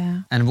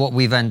 Yeah. And what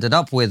we've ended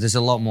up with is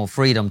a lot more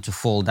freedom to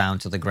fall down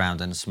to the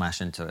ground and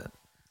smash into it.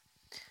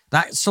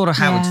 That's sort of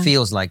how it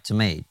feels like to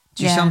me.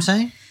 Do you see what I'm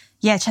saying?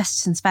 Yeah,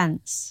 Chesterton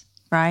Spence,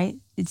 right?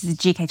 It's the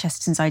G.K.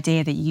 Chesterton's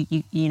idea that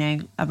you know,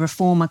 a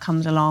reformer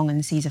comes along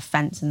and sees a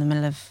fence in the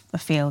middle of a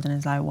field and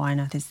is like, why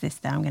on earth is this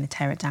there? I'm going to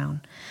tear it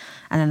down.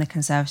 And then the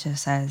conservative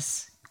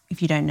says,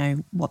 if you don't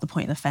know what the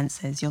point of the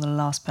fence is, you're the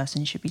last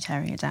person you should be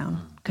tearing it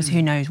down, because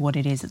who knows what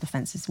it is that the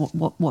fence is,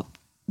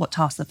 what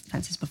task the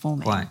fence is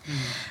performing. Right.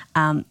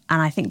 And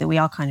I think that we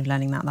are kind of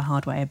learning that the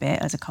hard way a bit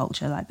as a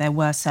culture. Like there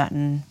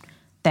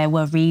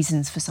were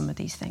reasons for some of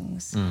these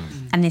things.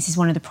 And this is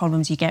one of the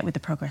problems you get with the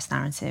progress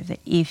narrative, that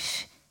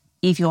if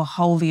your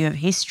whole view of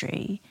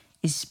history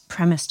is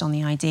premised on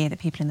the idea that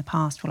people in the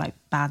past were like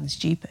bad and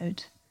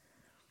stupid,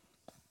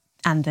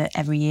 and that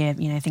every year,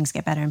 you know, things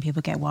get better and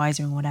people get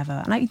wiser and whatever.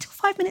 And like until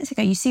 5 minutes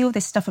ago, you see all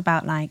this stuff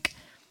about like,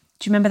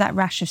 do you remember that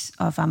rash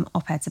of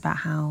op-eds about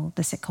how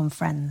the sitcom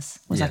Friends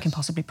was like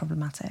impossibly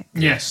problematic?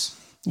 Yes.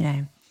 You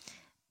know,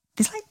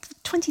 it's like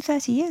 20,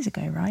 30 years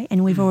ago, right?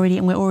 And we're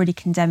already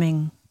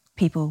condemning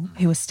people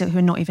who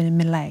are not even in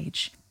middle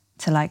age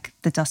to like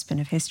the dustbin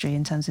of history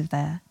in terms of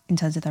their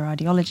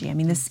ideology. I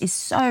mean, this is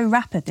so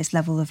rapid, this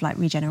level of like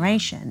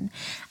regeneration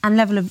and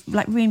level of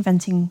like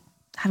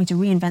having to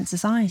reinvent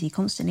society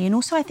constantly. And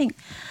also I think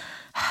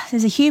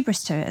there's a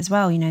hubris to it as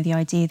well, you know, the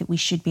idea that we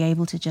should be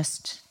able to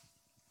just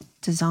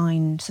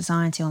design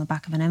society on the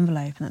back of an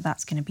envelope and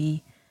that's going to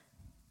be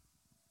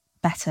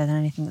better than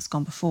anything that's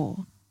gone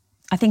before.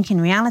 I think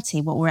in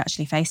reality, what we're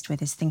actually faced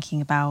with is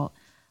thinking about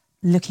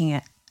looking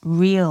at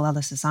real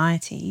other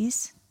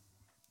societies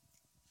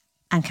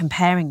and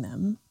comparing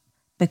them,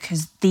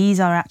 because these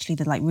are actually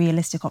the like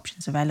realistic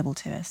options available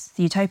to us.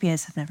 The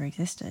utopias have never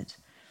existed.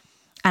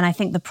 And I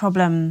think the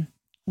problem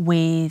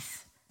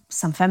with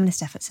some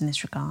feminist efforts in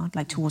this regard,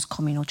 like towards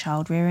communal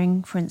child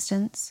rearing, for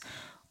instance,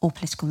 or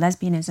political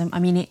lesbianism, I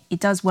mean, it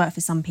does work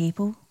for some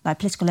people. Like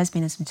political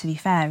lesbianism, to be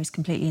fair, is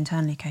completely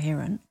internally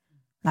coherent.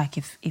 Like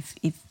if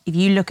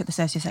you look at the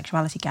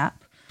sociosexuality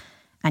gap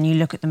and you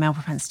look at the male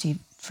propensity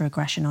for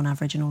aggression on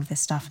average and all of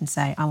this stuff and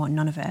say, I want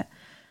none of it,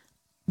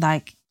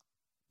 like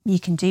you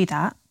can do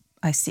that.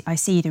 I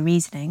see the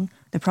reasoning.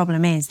 The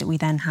problem is that we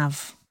then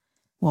have,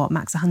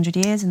 max 100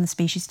 years and the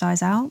species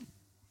dies out?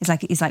 It's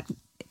like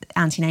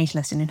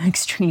antinatalist in an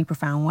extremely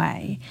profound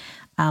way.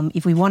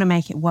 If we want to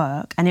make it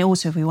work, and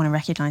also if we want to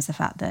recognise the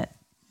fact that,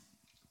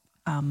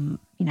 you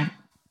know,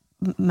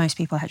 most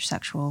people are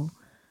heterosexual,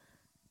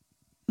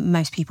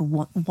 most people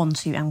want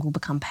to and will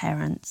become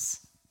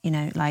parents, you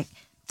know, like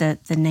the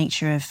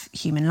nature of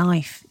human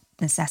life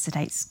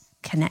necessitates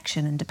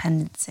connection and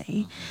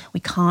dependency. We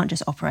can't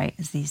just operate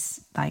as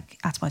these like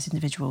atomized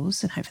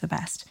individuals and hope for the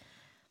best.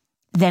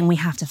 Then we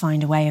have to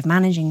find a way of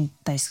managing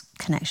those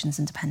connections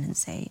and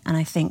dependency. And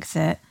I think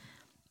that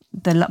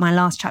my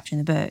last chapter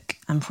in the book,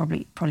 and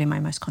probably my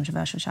most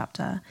controversial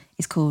chapter,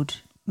 is called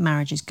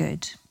Marriage is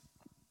Good,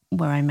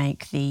 where I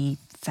make the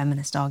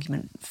feminist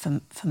argument for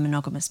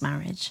monogamous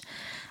marriage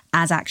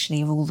as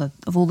actually of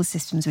all the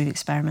systems we've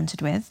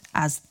experimented with,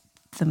 as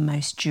the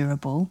most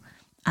durable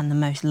and the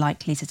most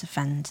likely to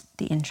defend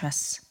the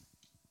interests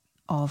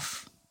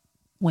of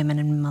women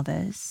and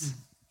mothers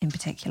in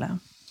particular.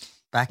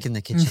 Back in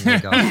the kitchen they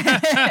go.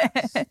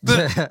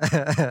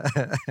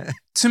 But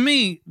to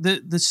me,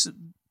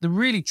 the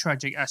really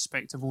tragic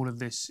aspect of all of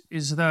this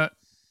is that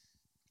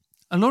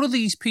a lot of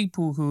these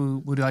people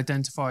who would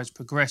identify as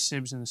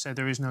progressives and say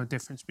there is no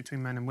difference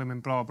between men and women,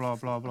 blah, blah,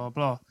 blah, blah,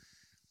 blah,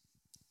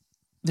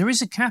 there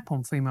is a cap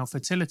on female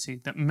fertility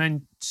that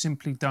men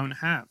simply don't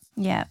have.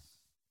 Yeah.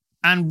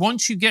 And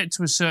once you get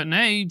to a certain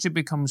age, it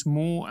becomes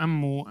more and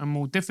more and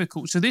more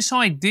difficult. So this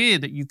idea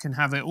that you can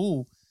have it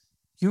all,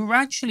 you're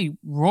actually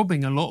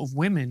robbing a lot of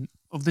women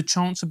of the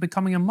chance of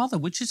becoming a mother,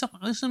 which is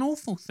an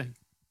awful thing.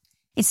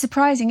 It's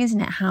surprising,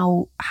 isn't it,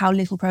 how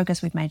little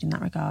progress we've made in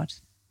that regard.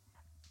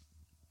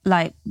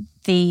 Like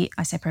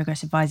I say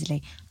progress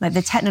advisedly, like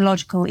the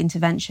technological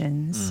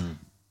interventions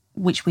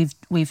which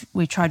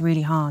we've tried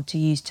really hard to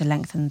use to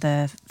lengthen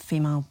the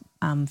female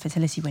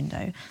fertility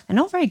window, they're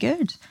not very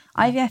good.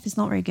 IVF is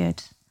not very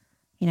good.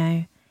 You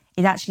know,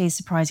 it actually is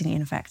surprisingly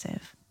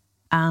ineffective.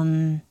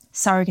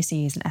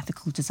 Surrogacy is an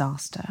ethical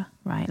disaster,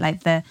 right?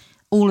 Like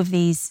all of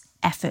these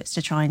efforts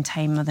to try and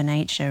tame Mother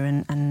Nature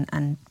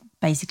and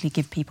basically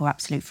give people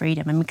absolute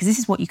freedom. I mean, because this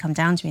is what you come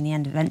down to in the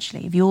end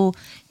eventually. If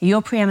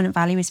your preeminent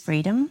value is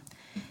freedom,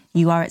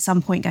 you are at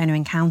some point going to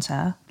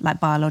encounter like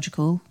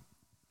biological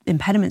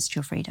impediments to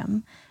your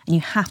freedom, and you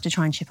have to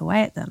try and chip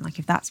away at them, like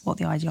if that's what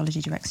the ideology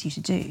directs you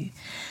to do.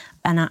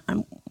 And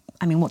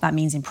I mean, what that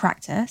means in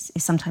practice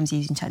is sometimes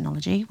using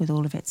technology with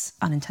all of its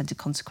unintended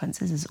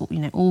consequences. As you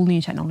know, all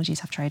new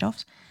technologies have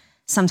trade-offs.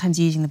 Sometimes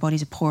using the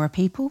bodies of poorer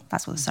people.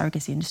 That's what the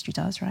surrogacy industry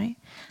does, right?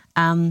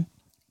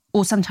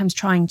 Or sometimes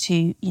trying to,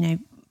 you know,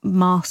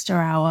 master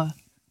our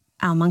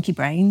monkey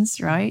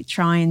brains, right?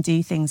 Try and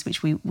do things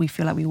which we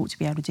feel like we ought to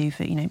be able to do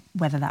for, you know,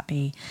 whether that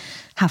be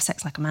have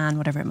sex like a man,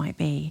 whatever it might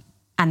be,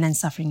 and then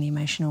suffering the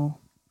emotional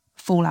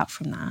fallout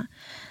from that.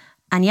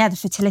 And yeah, the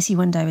fertility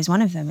window is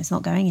one of them. It's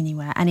not going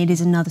anywhere. And it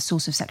is another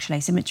source of sexual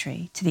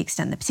asymmetry to the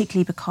extent that,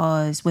 particularly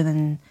because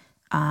women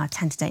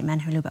tend to date men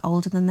who are a little bit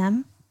older than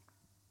them.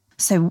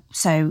 So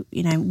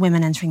you know,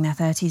 women entering their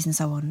 30s and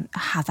so on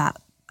have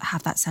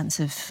that sense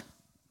of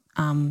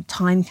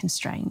time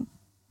constraint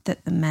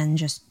that the men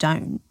just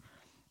don't.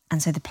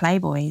 And so the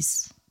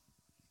playboys,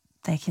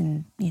 they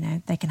can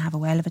have a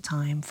whale of a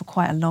time for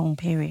quite a long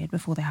period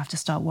before they have to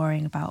start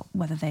worrying about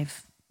whether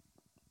they've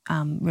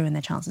ruined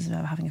their chances of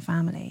ever having a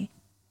family.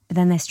 But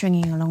then they're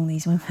stringing along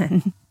these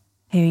women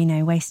who, you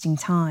know, wasting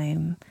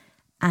time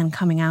and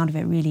coming out of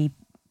it really,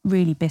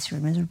 really bitter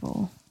and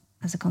miserable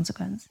as a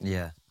consequence.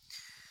 Yeah.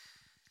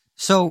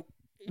 So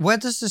where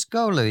does this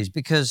go, Louise?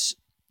 Because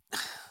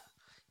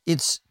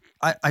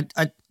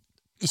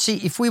You see,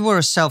 if we were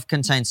a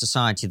self-contained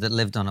society that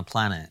lived on a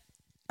planet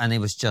and it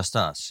was just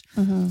us,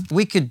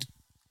 we could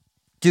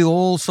do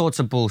all sorts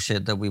of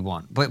bullshit that we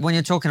want. But when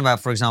you're talking about,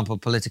 for example,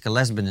 political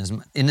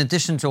lesbianism, in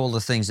addition to all the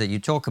things that you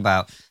talk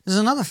about, there's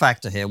another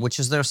factor here, which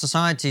is there are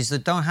societies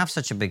that don't have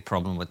such a big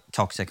problem with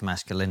toxic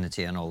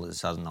masculinity and all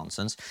this other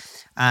nonsense.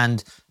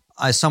 And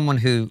as someone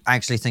who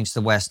actually thinks the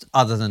West,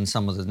 other than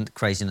some of the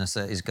craziness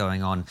that is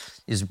going on,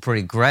 is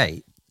pretty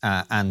great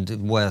and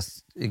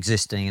worth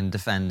existing and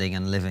defending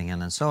and living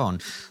in and so on,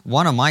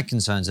 one of my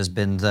concerns has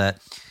been that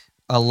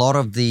a lot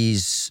of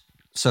these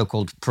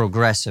so-called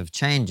progressive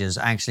changes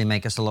actually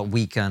make us a lot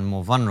weaker and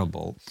more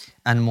vulnerable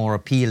and more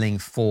appealing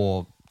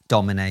for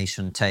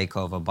domination,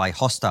 takeover by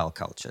hostile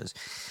cultures.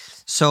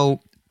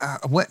 So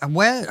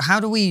how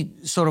do we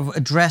sort of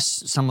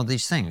address some of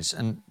these things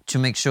and to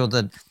make sure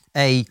that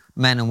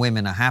men and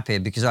women are happier?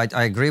 Because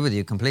I agree with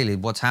you completely.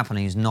 What's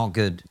happening is not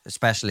good,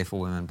 especially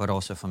for women, but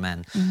also for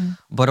men.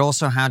 But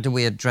also, how do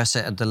we address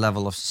it at the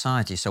level of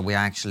society so we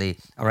actually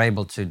are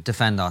able to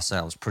defend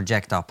ourselves,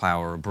 project our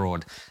power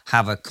abroad,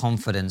 have a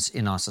confidence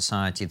in our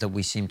society that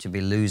we seem to be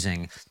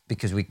losing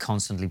because we're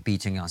constantly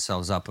beating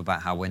ourselves up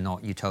about how we're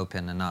not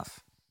utopian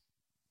enough?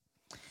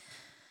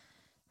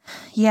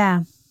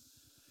 Yeah.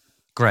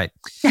 Great.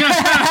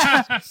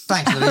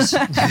 Thanks, Louise.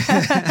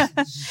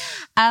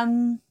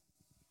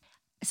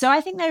 So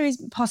I think there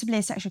is possibly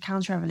a sexual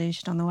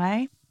counter-revolution on the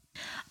way.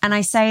 And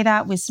I say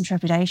that with some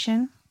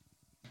trepidation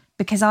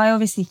because I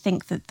obviously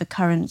think that the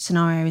current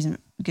scenario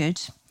isn't good.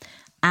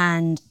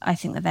 And I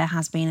think that there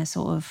has been a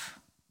sort of,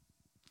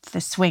 the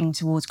swing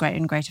towards greater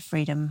and greater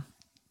freedom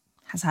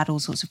has had all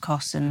sorts of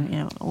costs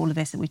and, all of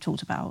this that we've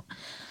talked about.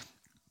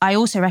 I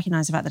also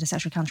recognise the fact that a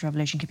sexual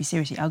counter-revolution could be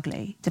seriously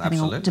ugly, depending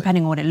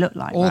on what it looked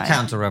like. All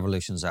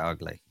counter-revolutions are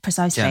ugly.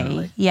 Precisely,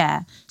 generally.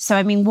 Yeah. So,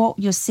 I mean, what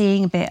you're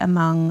seeing a bit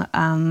among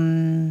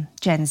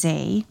Gen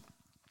Z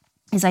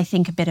is, I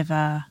think, a bit of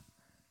a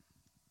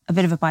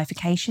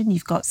bifurcation.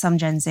 You've got some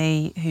Gen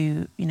Z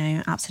who,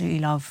 absolutely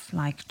love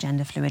like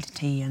gender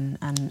fluidity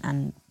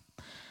and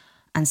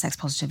sex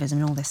positivism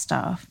and all this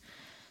stuff.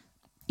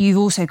 You've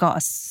also got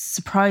a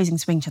surprising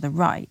swing to the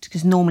right,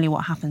 because normally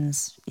what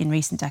happens in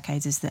recent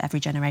decades is that every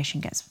generation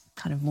gets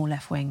kind of more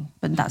left-wing,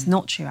 but that's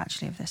not true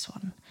actually of this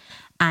one.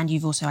 And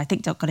you've also, I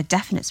think, got a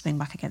definite swing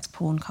back against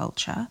porn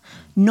culture,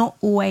 not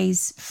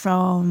always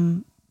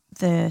from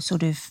the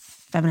sort of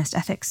feminist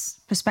ethics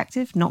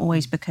perspective, not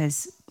always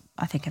because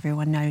I think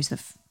everyone knows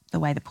that the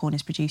way that porn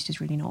is produced is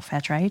really not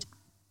fair trade,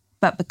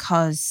 but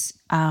because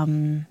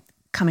coming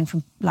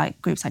from like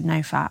groups like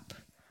NoFap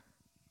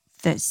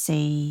that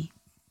see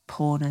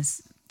porn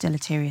as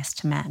deleterious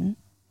to men,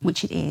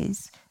 which it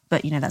is,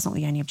 but that's not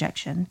the only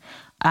objection.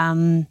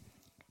 There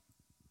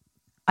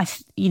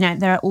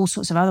are all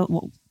sorts of other,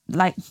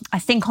 I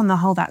think on the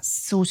whole that's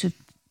sort of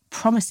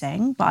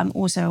promising, but I'm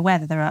also aware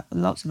that there are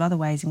lots of other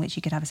ways in which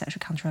you could have a sexual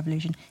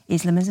counter-revolution.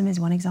 Islamism is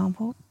one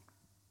example.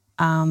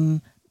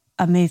 A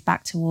move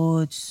back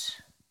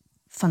towards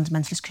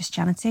fundamentalist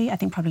Christianity, I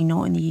think probably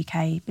not in the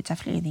UK, but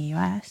definitely in the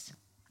US.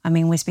 I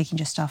mean, we're speaking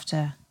just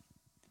after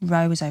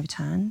Roe was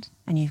overturned,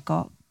 and you've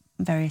got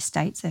various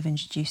states that have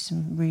introduced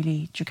some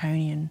really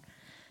draconian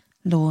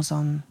laws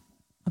on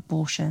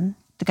abortion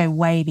that go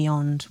way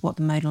beyond what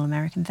the modal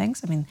American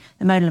thinks. I mean,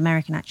 the modal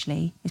American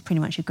actually is pretty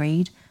much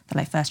agreed that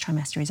like first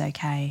trimester is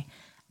okay,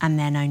 and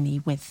then only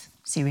with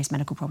serious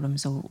medical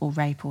problems or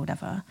rape or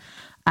whatever.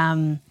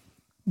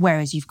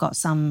 Whereas you've got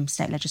some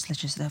state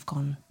legislatures that have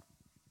gone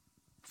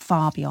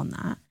far beyond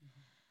that,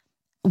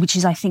 which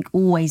is, I think,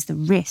 always the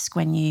risk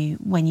when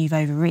you've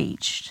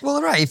overreached.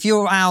 Well, right. If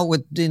you're out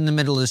in the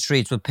middle of the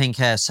streets with pink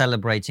hair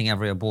celebrating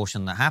every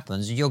abortion that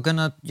happens, you're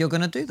gonna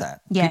do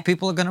that. Yeah.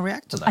 People are gonna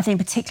react to that. I think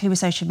particularly with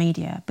social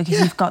media,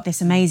 because you've got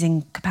this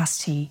amazing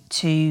capacity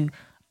to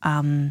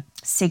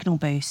signal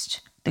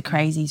boost the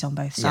crazies on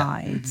both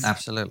sides.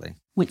 Absolutely.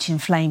 Which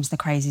inflames the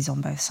crazies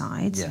on both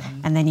sides. Yeah.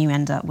 And then you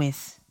end up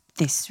with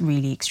this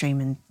really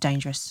extreme and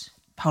dangerous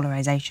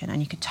polarisation.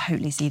 And you could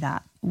totally see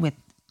that with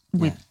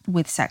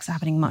sex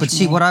happening much more. But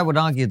see, what I would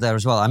argue there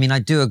as well, I mean, I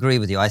do agree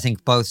with you. I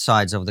think both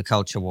sides of the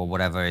culture war,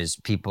 whatever, is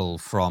people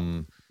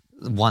from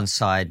one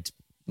side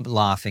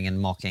laughing and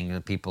mocking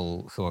the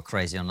people who are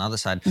crazy on the other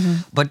side.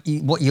 But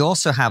what you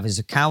also have is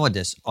a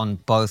cowardice on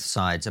both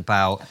sides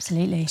about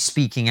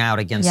speaking out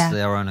against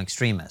their own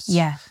extremists.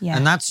 Yeah.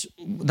 And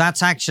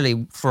that's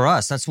actually, for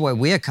us, that's where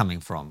we're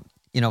coming from.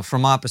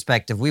 From our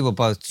perspective, we were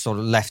both sort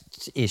of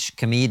left-ish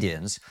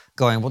comedians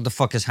going, what the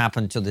fuck has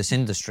happened to this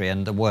industry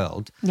and the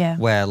world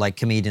where like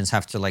comedians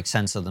have to like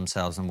censor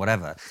themselves and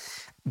whatever.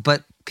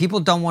 But people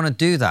don't want to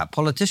do that.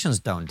 Politicians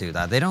don't do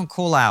that. They don't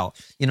call out,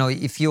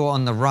 if you're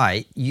on the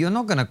right, you're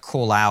not going to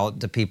call out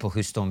the people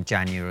who stormed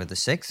January the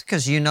 6th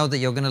because you know that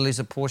you're going to lose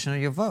a portion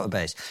of your voter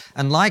base.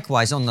 And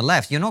likewise, on the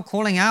left, you're not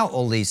calling out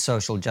all these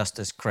social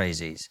justice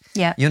crazies.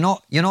 Yeah. You're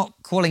not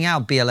calling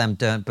out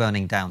BLM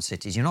burning down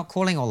cities. You're not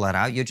calling all that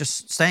out. You're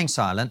just staying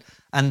silent.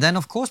 And then,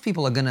 of course,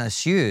 people are going to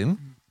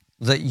assume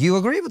that you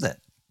agree with it.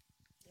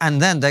 And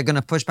then they're going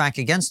to push back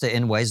against it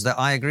in ways that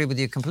I agree with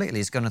you completely.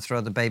 It's going to throw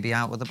the baby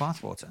out with the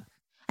bathwater.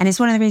 And it's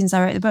one of the reasons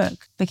I wrote the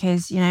book,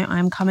 because, you know,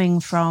 I'm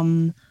coming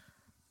from,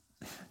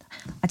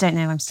 I don't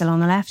know, I'm still on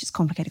the left, it's a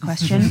complicated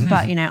question,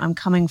 but, you know, I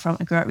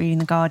grew up reading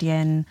The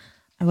Guardian,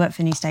 I worked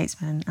for New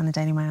Statesman and the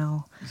Daily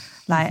Mail.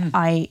 Like,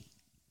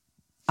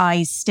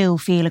 I still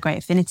feel a great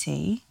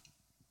affinity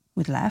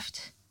with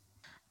left.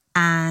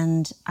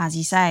 And as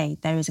you say,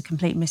 there is a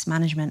complete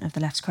mismanagement of the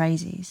left's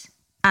crazies.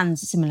 And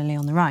similarly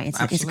on the right,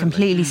 it's a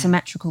completely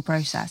symmetrical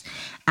process.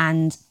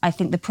 And I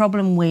think the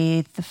problem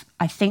with,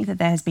 I think that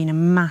there has been a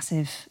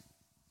massive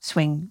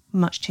swing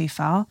much too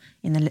far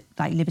in the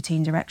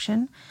libertine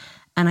direction.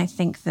 And I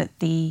think that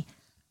the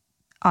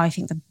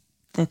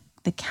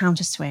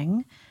counter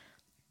swing,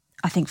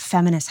 I think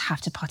feminists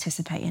have to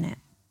participate in it.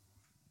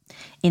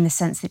 In the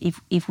sense that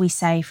if we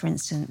say, for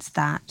instance,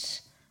 that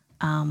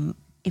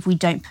if we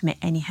don't permit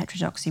any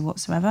heterodoxy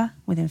whatsoever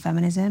within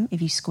feminism,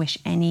 if you squish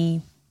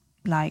any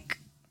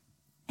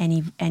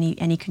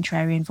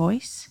contrarian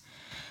voice,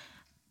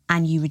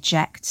 and you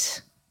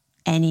reject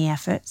any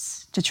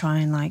efforts to try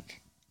and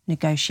like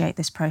negotiate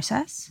this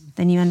process,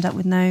 then you end up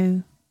with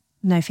no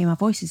female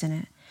voices in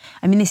it.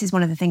 I mean, this is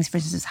one of the things, for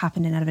instance, that's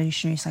happened in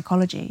evolutionary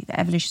psychology. That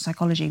evolutionary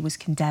psychology was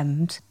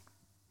condemned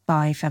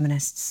by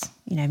feminists,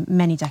 you know,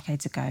 many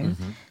decades ago,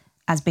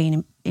 as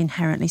being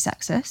inherently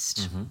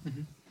sexist.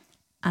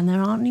 And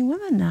there aren't any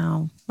women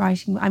now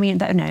writing. I mean,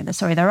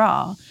 there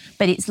are,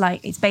 but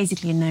it's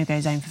basically a no-go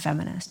zone for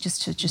feminists.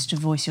 Just to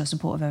voice your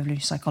support of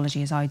evolutionary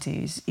psychology, as I do,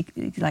 is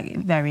like a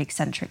very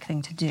eccentric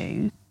thing to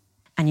do,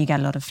 and you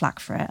get a lot of flack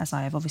for it, as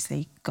I have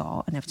obviously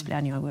got. Inevitably,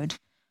 I knew I would.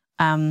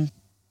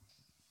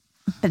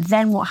 But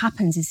then what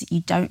happens is that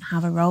you don't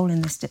have a role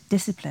in this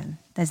discipline.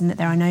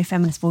 There are no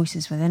feminist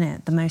voices within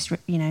it. The most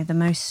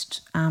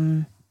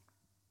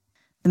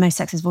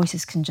sexist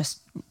voices can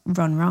just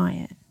run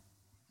riot,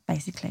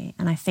 basically.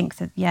 And I think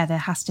that, there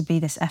has to be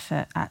this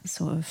effort at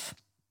sort of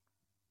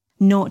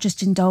not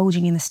just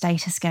indulging in the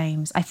status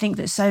games. I think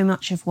that so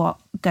much of what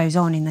goes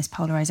on in this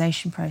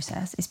polarisation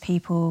process is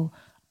people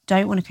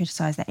don't want to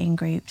criticise their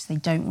in-groups. They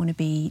don't want to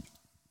be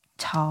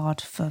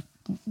tarred for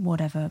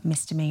whatever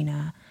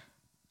misdemeanour,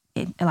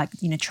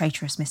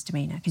 traitorous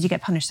misdemeanour, because you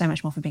get punished so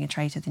much more for being a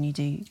traitor than you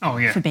do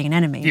for being an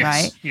enemy,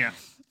 right? Yeah.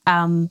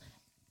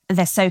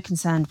 They're so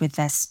concerned with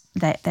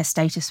their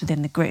status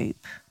within the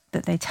group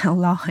that they tell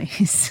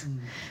lies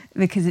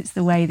because it's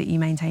the way that you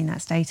maintain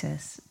that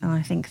status. And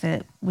I think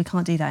that we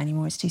can't do that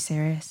anymore. It's too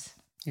serious.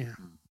 Yeah.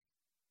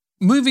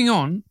 Moving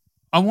on,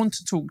 I want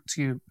to talk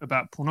to you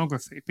about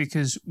pornography,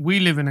 because we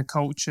live in a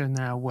culture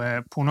now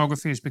where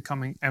pornography is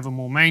becoming ever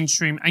more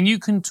mainstream, and you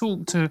can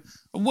talk to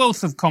a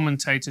wealth of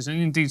commentators and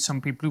indeed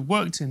some people who've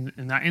worked in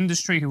that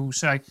industry who will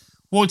say,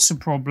 what's the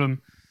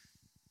problem?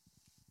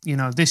 You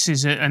know, this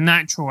is a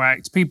natural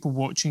act, people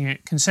watching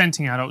it,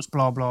 consenting adults,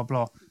 blah, blah,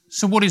 blah.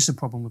 So what is the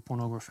problem with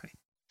pornography?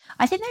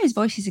 I think those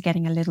voices are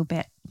getting a little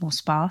bit more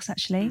sparse,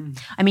 actually.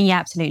 I mean, yeah,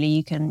 absolutely.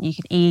 You can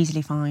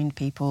easily find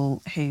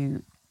people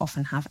who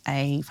often have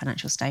a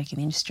financial stake in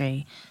the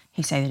industry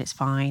who say that it's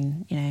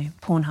fine. You know,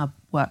 Pornhub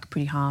work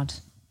pretty hard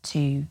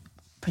to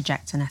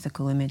project an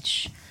ethical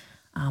image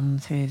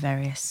through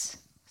various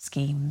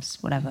schemes,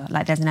 whatever.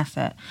 Like, there's an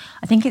effort.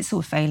 I think it's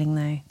sort of failing,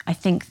 though. I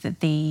think that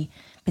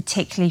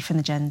particularly from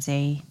the Gen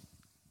Z,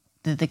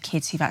 the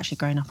kids who've actually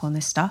grown up on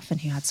this stuff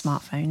and who had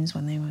smartphones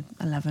when they were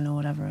 11 or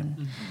whatever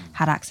and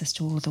had access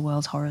to all of the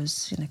world's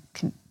horrors in a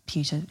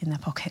computer in their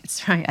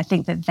pockets, right? I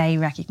think that they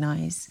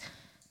recognise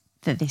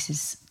that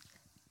there's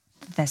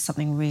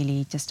something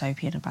really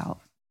dystopian about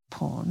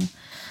porn.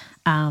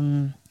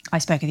 I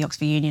spoke at the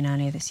Oxford Union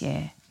earlier this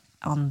year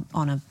on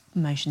a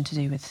motion to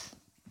do with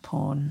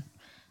porn,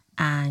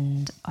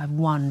 and I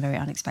won very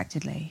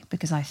unexpectedly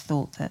because I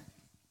thought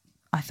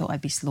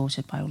I'd be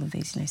slaughtered by all of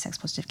these, sex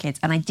positive kids.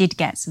 And I did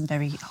get some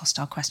very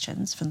hostile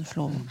questions from the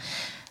floor,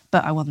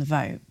 but I won the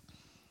vote.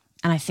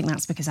 And I think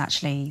that's because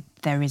actually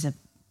there is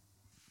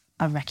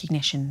a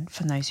recognition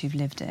from those who've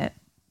lived it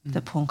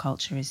that porn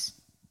culture is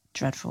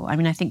dreadful. I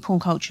mean, I think porn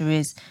culture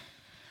is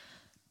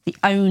the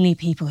only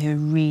people who are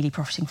really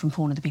profiting from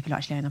porn are the people who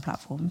actually own the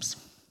platforms,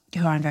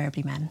 who are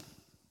invariably men.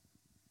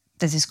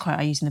 There's this quote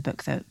I use in the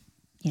book that,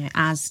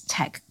 as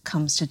tech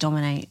comes to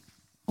dominate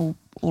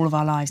all of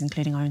our lives,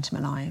 including our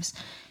intimate lives,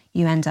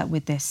 you end up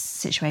with this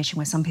situation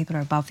where some people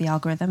are above the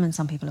algorithm and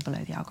some people are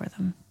below the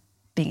algorithm,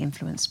 being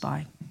influenced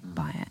by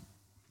it.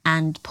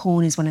 And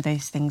porn is one of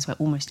those things where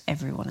almost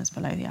everyone is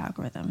below the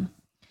algorithm.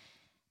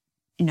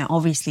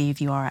 Obviously, if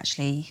you are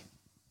actually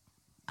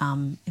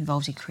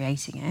involved in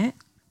creating it,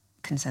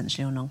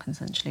 consensually or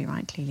non-consensually,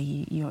 right?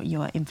 Clearly,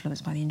 you are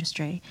influenced by the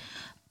industry.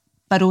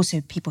 But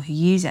also people who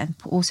use it, and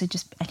also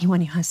just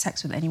anyone who has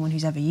sex with anyone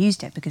who's ever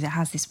used it, because it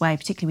has this way,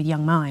 particularly with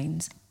young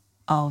minds,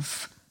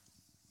 of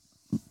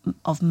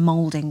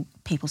moulding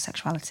people's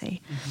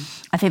sexuality.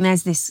 I think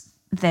there's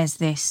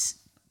this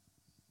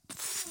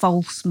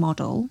false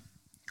model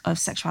of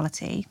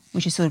sexuality,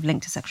 which is sort of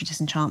linked to sexual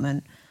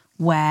disenchantment,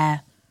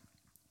 where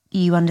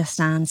you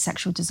understand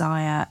sexual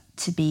desire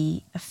to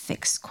be a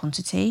fixed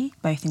quantity,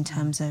 both in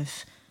terms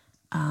of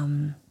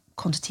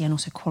quantity and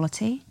also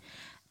quality,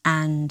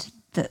 and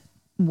that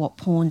what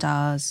porn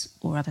does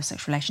or other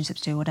sexual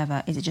relationships do, or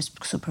whatever, is it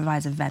just sort of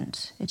provides a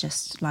vent. It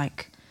just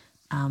like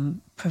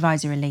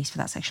provides a release for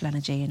that sexual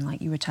energy, and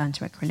like you return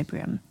to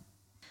equilibrium.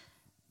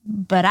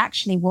 But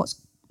actually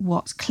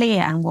what's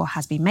clear, and what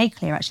has been made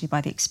clear actually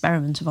by the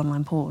experiment of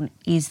online porn,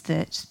 is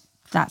that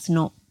that's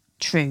not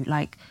true.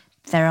 Like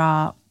there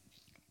are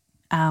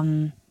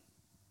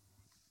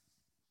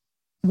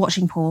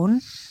watching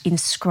porn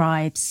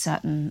inscribes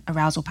certain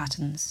arousal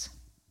patterns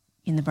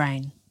in the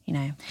brain, you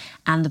know,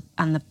 and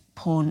the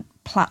porn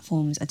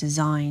platforms are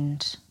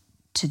designed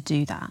to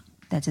do that.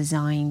 They're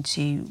designed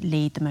to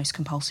lead the most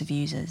compulsive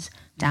users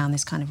down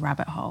this kind of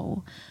rabbit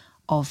hole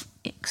of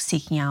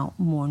seeking out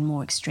more and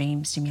more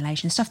extreme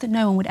stimulation, stuff that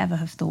no one would ever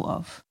have thought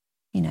of,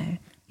 you know,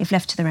 if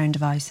left to their own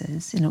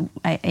devices, in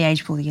an age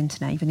before the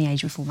internet, even the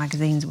age before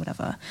magazines or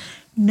whatever.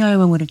 No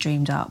one would have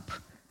dreamed up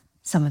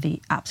some of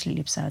the absolutely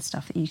absurd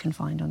stuff that you can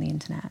find on the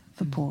internet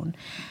for porn.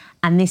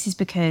 And this is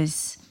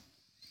because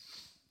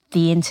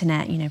the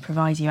internet, you know,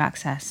 provides you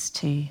access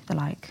to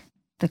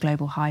the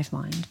global hive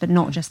mind. But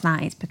not just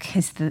that, it's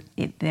because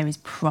there is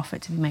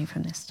profit to be made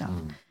from this stuff.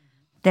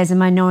 There's a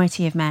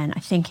minority of men, I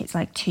think it's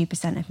like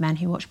 2% of men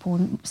who watch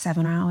porn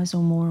 7 hours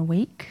or more a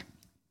week.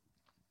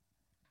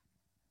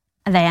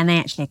 And they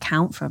actually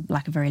account for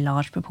like a very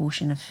large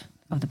proportion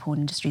of the porn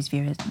industry's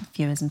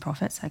viewers and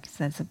profits. Like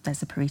there's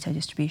a Pareto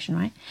distribution,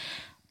 right?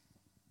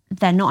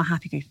 They're not a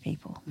happy group of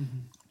people.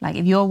 Like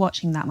if you're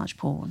watching that much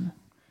porn,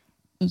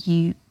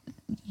 you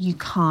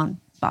can't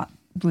but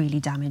really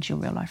damage your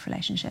real life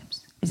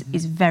relationships.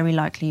 It's very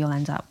likely you'll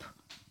end up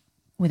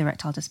with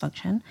erectile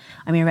dysfunction.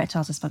 I mean,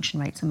 erectile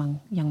dysfunction rates among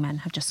young men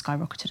have just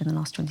skyrocketed in the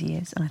last 20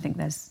 years, and I think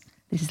this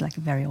is like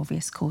a very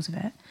obvious cause of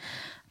it.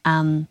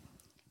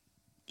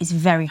 It's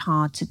very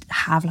hard to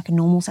have like a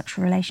normal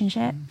sexual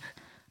relationship.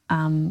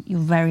 You're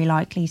very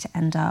likely to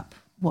end up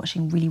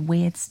watching really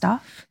weird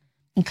stuff,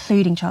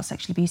 including child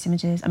sexual abuse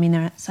images. I mean,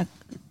 there are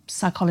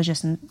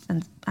psychologists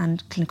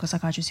and clinical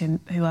psychiatrists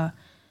who are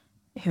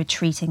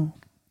treating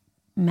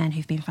men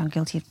who've been found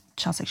guilty of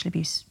child sexual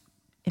abuse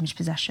image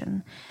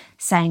possession,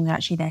 saying that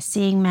actually they're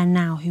seeing men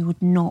now who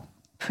would not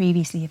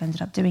previously have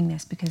ended up doing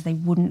this because they're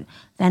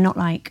not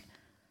like,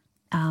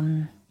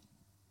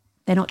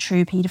 they're not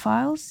true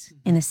paedophiles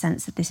in the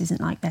sense that this isn't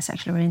like their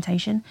sexual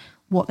orientation.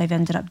 What they've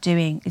ended up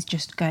doing is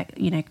just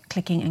clicking and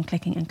clicking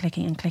and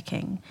clicking and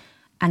clicking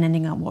and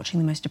ending up watching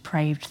the most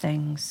depraved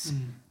things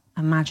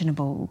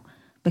imaginable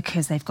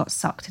because they've got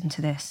sucked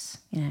into this,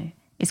 you know.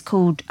 It's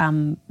called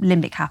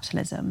limbic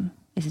capitalism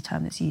is a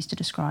term that's used to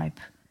describe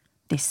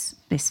this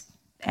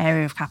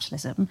area of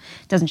capitalism.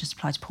 It doesn't just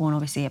apply to porn,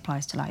 obviously. It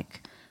applies to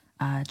like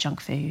junk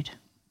food,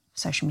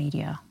 social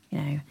media, you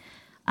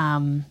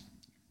know,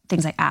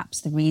 things like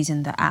apps. The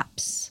reason that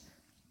apps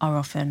are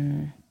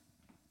often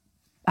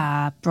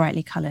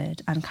brightly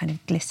coloured and kind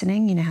of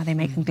glistening, you know how they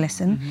make them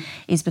glisten,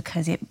 is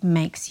because it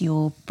makes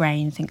your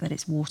brain think that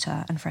it's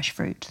water and fresh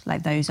fruit.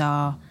 Like those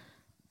are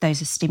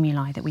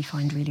stimuli that we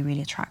find really,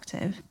 really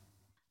attractive.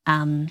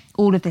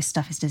 All of this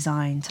stuff is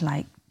designed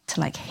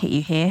to hit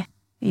you here,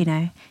 you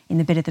know, in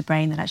the bit of the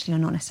brain that actually you're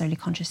not necessarily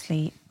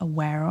consciously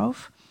aware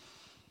of.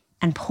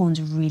 And porn's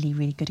a really,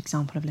 really good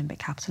example of limbic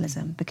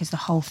capitalism because the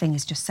whole thing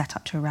is just set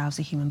up to arouse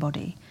the human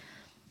body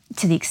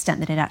to the extent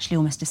that it actually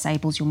almost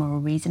disables your moral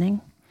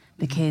reasoning.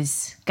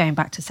 Because going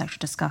back to sexual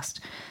disgust,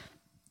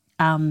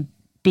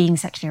 being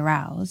sexually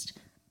aroused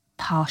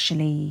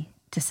partially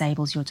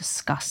disables your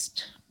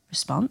disgust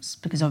response,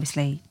 because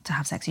obviously to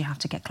have sex you have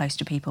to get close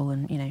to people,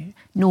 and you know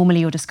normally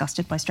you're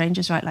disgusted by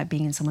strangers, right? Like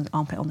being in someone's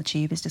armpit on the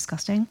tube is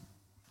disgusting,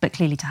 but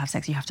clearly to have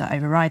sex you have to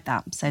override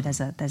that. So there's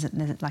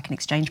like an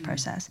exchange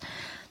process,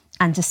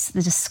 and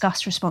the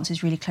disgust response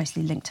is really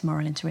closely linked to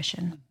moral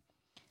intuition.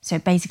 So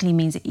it basically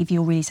means that if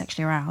you're really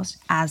sexually aroused,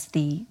 as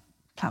the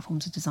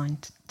platforms are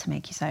designed to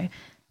make you so,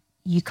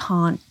 you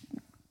can't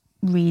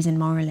reason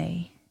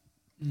morally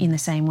in the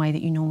same way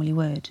that you normally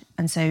would.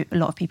 And so a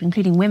lot of people,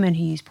 including women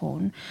who use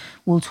porn,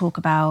 will talk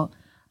about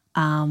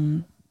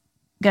going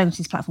to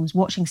these platforms,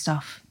 watching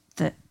stuff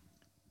that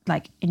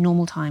like in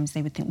normal times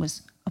they would think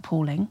was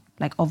appalling,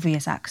 like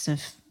obvious acts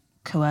of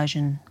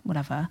coercion,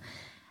 whatever.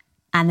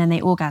 And then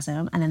they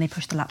orgasm and then they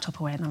push the laptop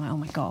away and they're like, oh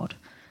my God.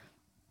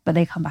 But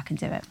they come back and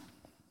do it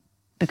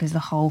because the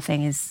whole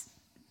thing is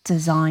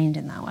designed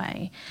in that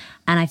way.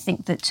 And I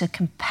think that to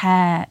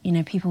compare, you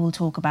know, people will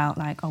talk about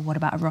like, oh, what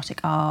about erotic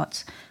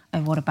art?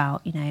 Or what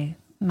about, you know,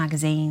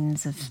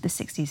 magazines of the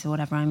 60s or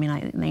whatever? I mean,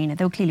 like, you know,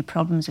 there were clearly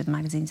problems with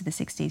magazines of the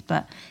 60s,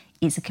 but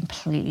it's a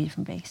completely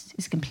different beast.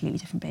 It's a completely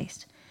different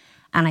beast.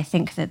 And I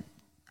think that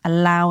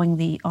allowing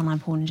the online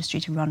porn industry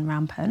to run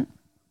rampant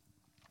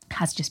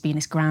has just been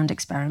this grand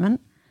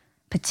experiment,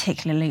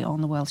 particularly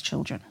on the world's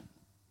children.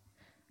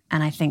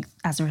 And I think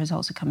as the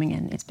results are coming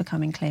in, it's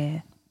becoming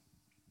clear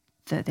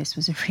that this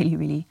was a really,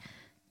 really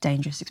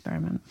dangerous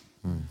experiment.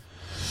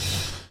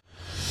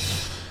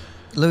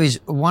 Louise,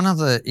 one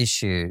other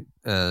issue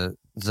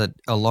that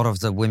a lot of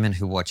the women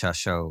who watch our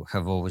show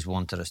have always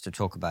wanted us to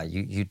talk about,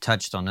 you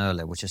touched on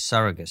earlier, which is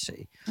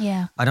surrogacy.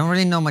 Yeah. I don't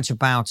really know much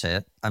about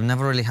it. I've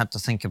never really had to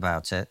think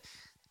about it.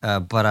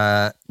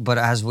 But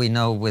as we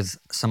know with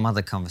some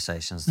other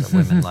conversations that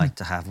women like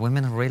to have,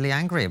 women are really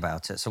angry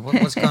about it. So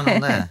what's going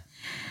on there?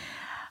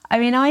 I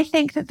mean, I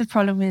think that the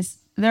problem is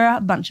there are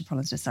a bunch of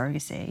problems with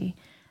surrogacy.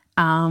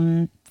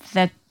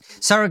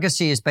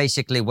 Surrogacy is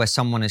basically where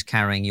someone is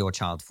carrying your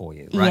child for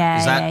you, right?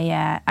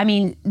 Yeah. I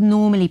mean,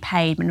 normally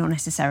paid, but not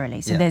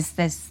necessarily. So Yeah.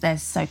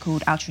 there's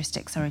so-called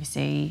altruistic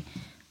surrogacy,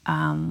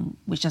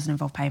 which doesn't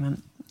involve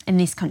payment. In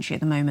this country at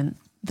the moment,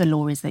 the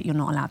law is that you're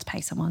not allowed to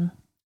pay someone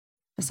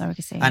for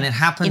surrogacy. And it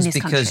happens in this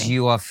because country.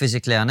 you are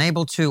physically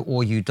unable to,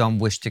 or you don't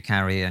wish to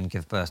carry and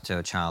give birth to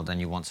a child and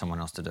you want someone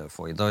else to do it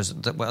for you.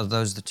 Are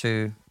those the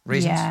two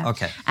reasons? Yeah.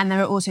 Okay. And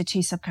there are also two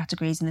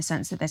subcategories in the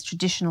sense that there's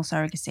traditional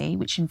surrogacy,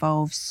 which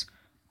involves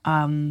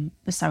the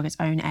surrogate's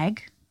own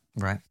egg.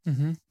 Right.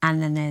 And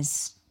then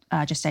there's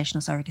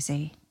gestational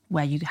surrogacy,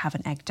 where you have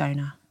an egg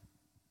donor,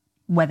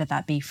 whether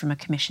that be from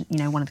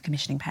one of the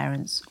commissioning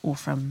parents or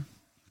from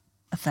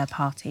a third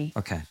party.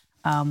 Okay.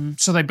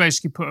 So they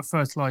basically put a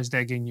fertilised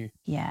egg in you.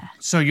 Yeah.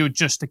 So you're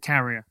just a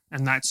carrier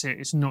and that's it.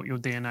 It's not your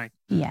DNA.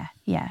 Yeah.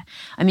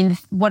 I mean,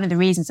 one of the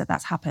reasons that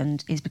that's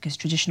happened is because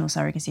traditional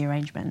surrogacy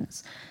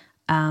arrangements,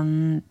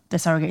 the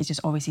surrogate is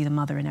just obviously the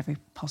mother in every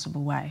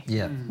possible way.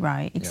 Yeah.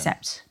 Right,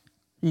 except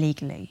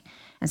legally.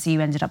 And so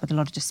you ended up with a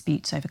lot of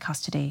disputes over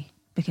custody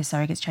because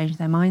surrogates change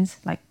their minds,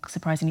 like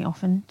surprisingly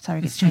often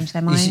surrogates change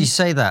their minds. You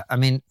say that. I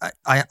mean,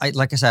 I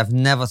like I said, I've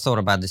never thought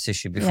about this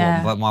issue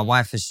before, but my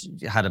wife has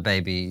had a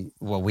baby.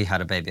 Well, we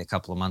had a baby a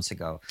couple of months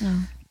ago.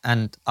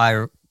 And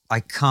I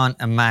can't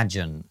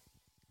imagine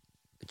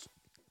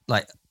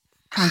like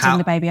handing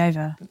the baby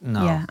over.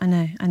 No. Yeah, I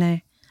know.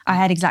 I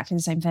had exactly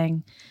the same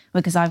thing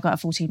because I've got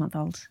a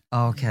 14-month-old.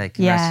 Okay,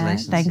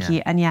 congratulations. Yeah, thank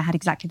you. And I had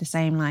exactly the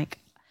same, like,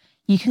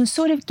 you can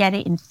sort of get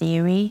it in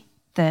theory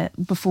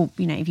that before,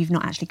 if you've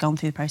not actually gone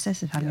through the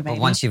process of having a baby.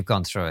 But once you've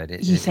gone through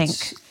it, you think,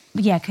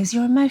 because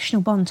your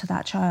emotional bond to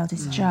that child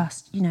is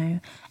just,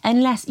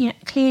 unless,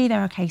 clearly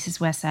there are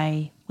cases where,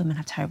 say, women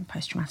have terrible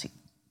post-traumatic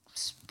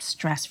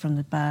stress from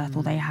the birth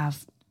or they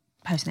have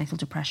postnatal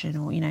depression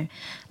or,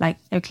 like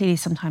there are clearly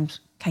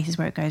sometimes cases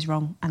where it goes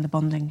wrong and the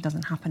bonding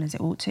doesn't happen as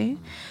it ought to.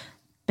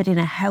 But in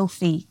a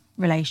healthy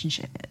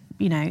relationship,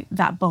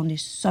 that bond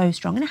is so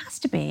strong and it has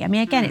to be. I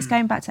mean, again, it's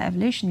going back to that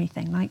evolutionary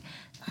thing. Like,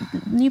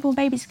 newborn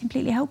babies are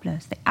completely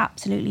helpless. They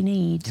absolutely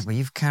need... Yeah, but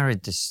you've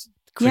carried this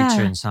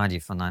creature inside you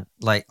for nine...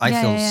 Like,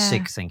 I feel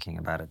sick thinking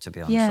about it, to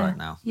be honest, right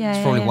now.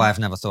 It's probably why I've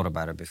never thought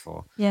about it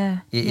before. Yeah.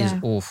 It is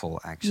awful,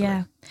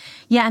 actually.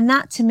 Yeah, and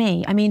that to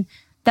me, I mean,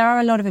 there are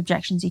a lot of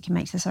objections you can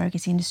make to the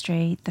surrogacy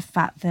industry. The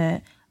fact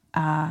that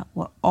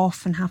what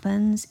often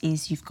happens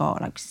is you've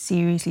got, like,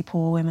 seriously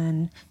poor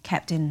women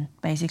kept in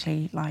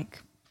basically,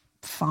 like,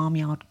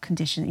 farmyard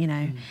condition,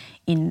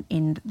 in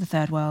the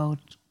third world,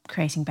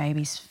 creating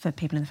babies for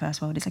people in the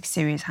first world. It's like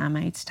serious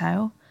Handmaid's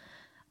Tale.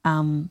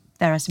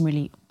 There are some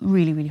really,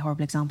 really, really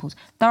horrible examples.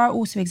 There are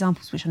also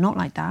examples which are not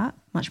like that,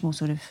 much more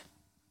sort of,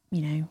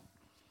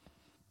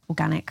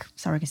 organic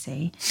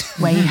surrogacy,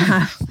 where you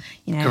have,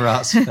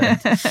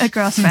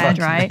 grass-fed,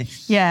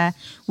 right? Yeah,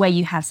 where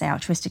you have, say,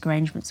 altruistic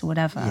arrangements or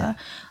whatever,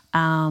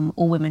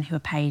 or women who are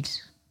paid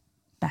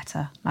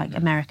better. Like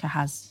America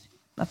has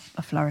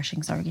a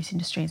flourishing surrogacy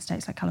industry in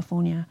states like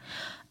California.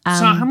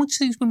 So how much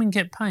do these women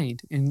get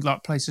paid in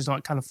like places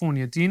like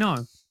California? Do you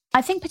know?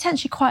 I think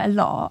potentially quite a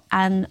lot,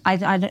 and I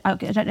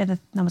don't know the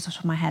numbers off the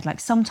top of my head. Like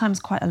sometimes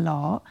quite a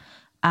lot,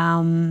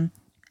 and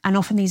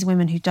often these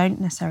women who don't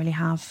necessarily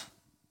have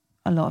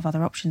a lot of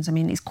other options. I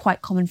mean, it's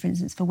quite common, for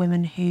instance, for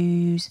women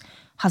whose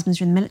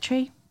husbands are in the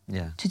military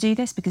to do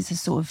this because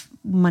it's a sort of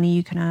money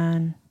you can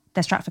earn.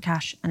 They're strapped for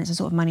cash, and it's a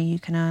sort of money you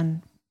can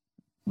earn,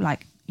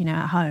 like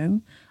at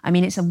home. I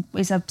mean, it's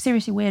a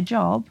seriously weird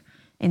job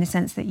in the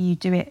sense that you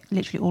do it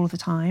literally all of the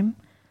time,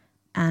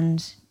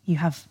 and you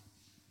have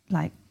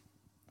like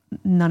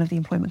none of the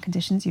employment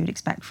conditions you would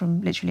expect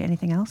from literally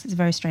anything else. It's a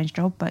very strange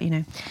job, but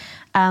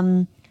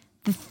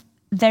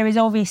there is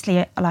obviously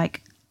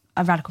a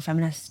radical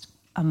feminist,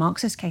 a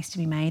Marxist case to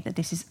be made that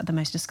this is the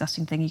most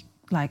disgusting thing,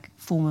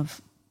 form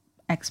of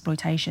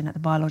exploitation at the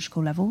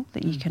biological level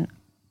that you can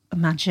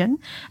imagine.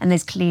 And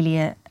there's clearly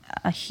a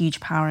huge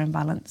power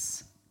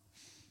imbalance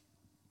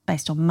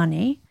based on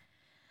money.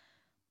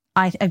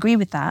 I agree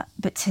with that,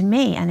 but to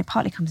me, and it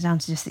partly comes down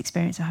to just the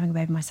experience of having a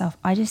baby myself,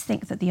 I just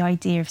think that the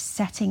idea of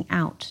setting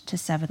out to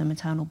sever the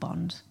maternal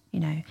bond,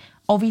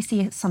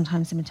 obviously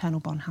sometimes the maternal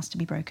bond has to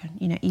be broken.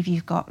 If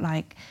you've got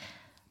like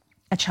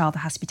a child that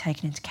has to be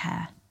taken into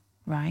care,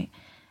 right?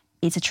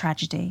 It's a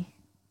tragedy.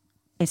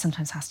 It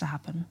sometimes has to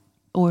happen.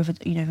 Or if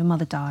a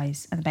mother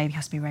dies and the baby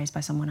has to be raised by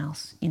someone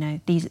else,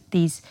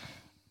 these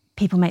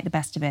people make the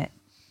best of it.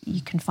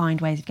 You can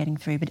find ways of getting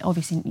through, but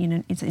obviously,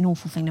 it's an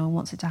awful thing. No one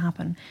wants it to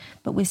happen.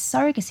 But with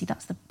surrogacy,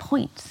 that's the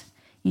point.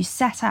 You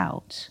set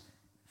out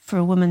for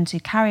a woman to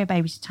carry a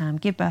baby to term,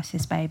 give birth to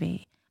this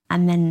baby,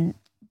 and then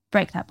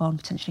break that bond,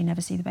 potentially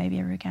never see the baby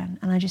ever again.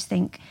 And I just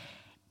think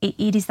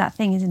it is that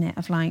thing, isn't it,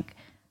 of like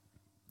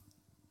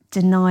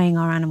denying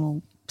our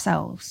animal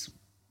selves,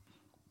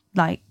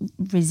 like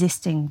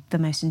resisting the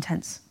most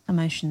intense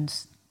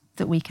emotions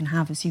that we can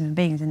have as human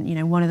beings.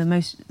 And, one of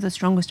the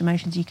strongest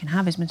emotions you can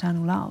have is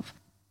maternal love.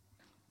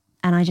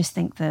 And I just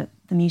think that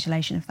the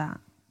mutilation of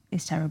that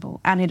is terrible.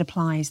 And it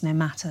applies no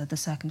matter the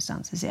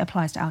circumstances. It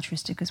applies to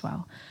altruistic as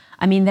well.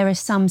 I mean, there are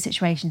some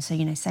situations, so,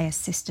 say a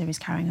sister is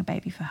carrying a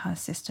baby for her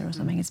sister or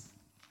something. It's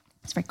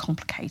very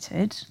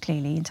complicated,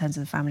 clearly, in terms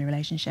of the family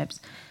relationships.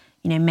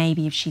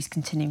 Maybe if she's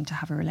continuing to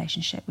have a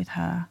relationship with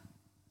her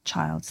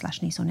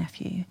child/niece or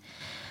nephew,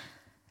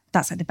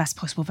 that's like the best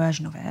possible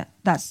version of it.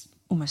 That's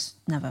almost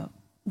never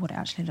what it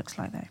actually looks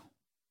like, though.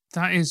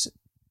 That is,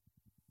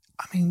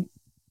 I mean,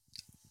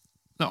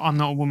 look, I'm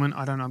not a woman,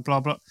 I don't know, blah,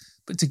 blah.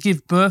 But to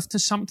give birth to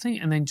something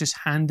and then just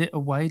hand it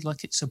away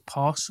like it's a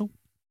parcel?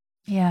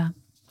 Yeah.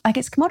 Like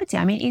it's commodity.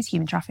 I mean, it is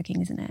human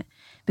trafficking, isn't it?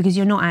 Because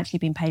you're not actually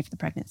being paid for the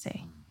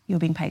pregnancy. You're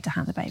being paid to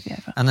hand the baby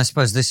over. And I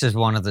suppose this is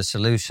one of the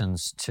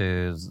solutions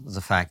to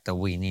the fact that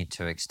we need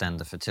to extend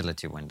the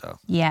fertility window.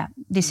 Yeah,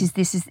 this is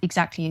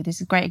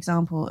a great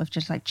example of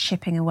just like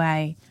chipping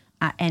away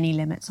at any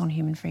limits on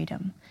human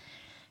freedom,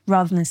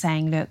 rather than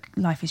saying, look,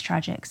 life is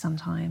tragic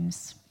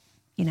sometimes.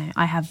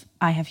 I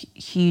have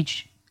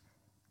huge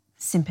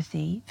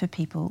sympathy for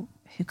people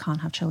who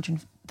can't have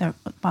children, their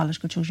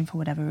biological children, for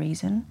whatever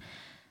reason.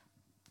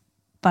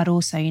 But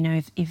also,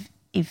 if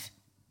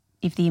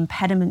the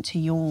impediment to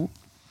your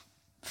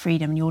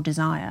freedom, your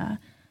desire,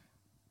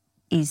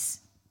 is,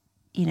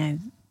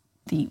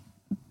 the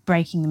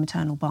breaking the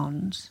maternal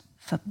bond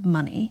for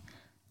money,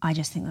 I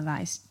just think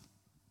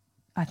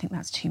I think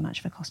that's too much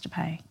of a cost to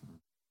pay.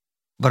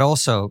 But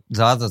also,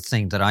 the other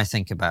thing that I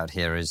think about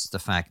here is the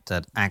fact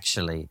that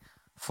actually,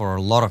 for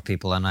a lot of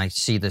people, and I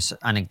see this,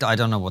 I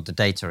don't know what the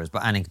data is,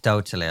 but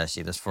anecdotally I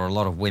see this, for a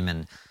lot of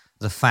women,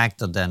 the fact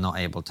that they're not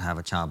able to have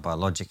a child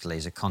biologically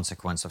is a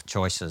consequence of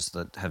choices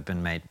that have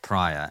been made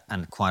prior,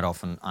 and quite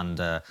often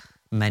under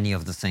many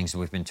of the things that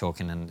we've been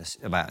talking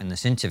about in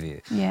this interview,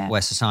 where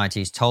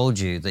society's told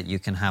you that you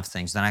can have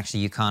things that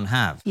actually you can't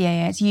have.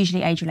 Yeah, it's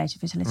usually age-related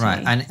fertility.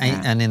 Right,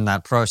 and in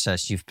that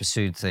process, you've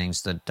pursued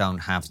things that don't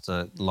have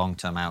the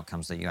long-term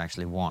outcomes that you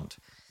actually want,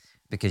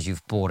 because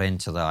you've bought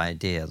into the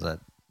idea that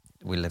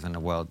we live in a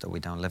world that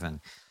we don't live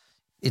in.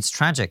 It's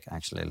tragic,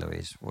 actually,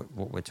 Louise,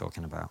 what we're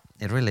talking about.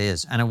 It really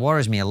is. And it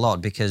worries me a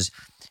lot because,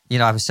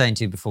 I was saying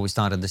to you before we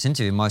started this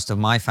interview, most of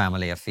my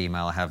family are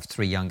female. I have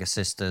 3 younger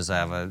sisters. I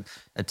have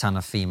a ton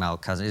of female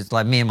cousins. It's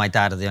like me and my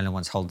dad are the only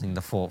ones holding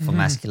the fort for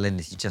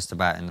masculinity just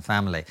about in the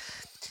family.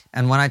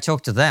 And when I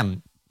talk to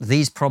them,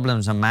 these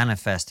problems are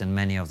manifest in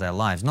many of their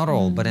lives. Not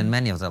all, but in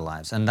many of their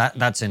lives. And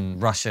that's in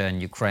Russia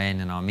and Ukraine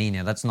and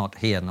Armenia. That's not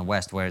here in the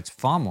West, where it's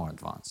far more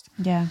advanced.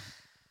 Yeah.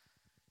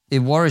 It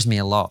worries me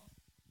a lot,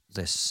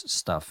 this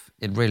stuff.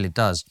 It really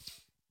does.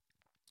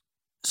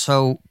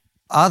 So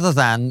other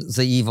than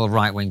the evil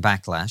right-wing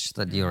backlash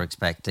that you're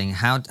expecting,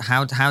 how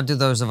do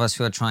those of us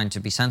who are trying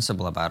to be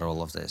sensible about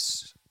all of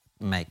this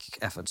make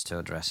efforts to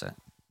address it?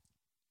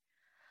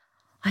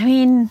 I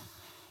mean,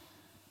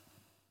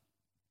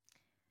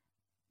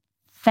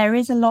 there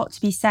is a lot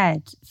to be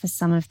said for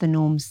some of the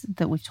norms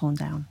that we've torn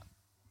down.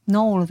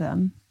 Not all of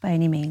them, by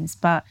any means,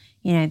 but,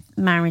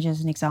 marriage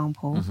as an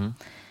example.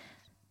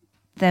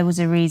 There was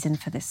a reason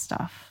for this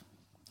stuff.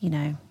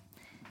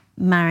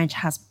 Marriage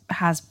has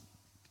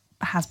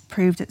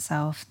proved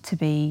itself to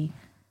be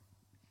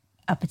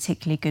a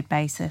particularly good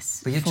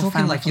basis. But you're for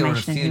talking like you're at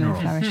a funeral.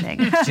 Flourishing.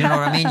 Do you know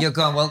what I mean? You're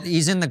going, well,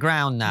 he's in the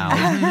ground now,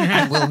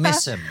 and we'll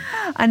miss him.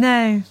 I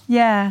know,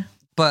 yeah.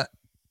 But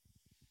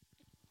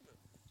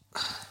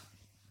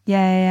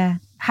yeah.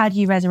 How do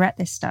you resurrect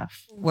this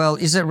stuff? Well,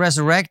 is it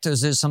resurrect, or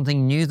is it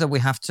something new that we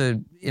have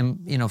to,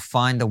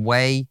 find a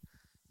way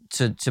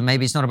to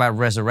maybe it's not about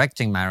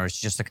resurrecting marriage,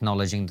 just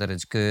acknowledging that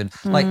it's good.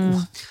 Like,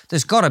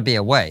 there's got to be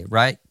a way,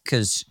 right?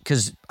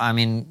 Because I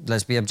mean,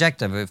 let's be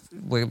objective. If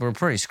we're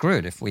pretty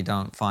screwed if we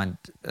don't find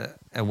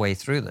a way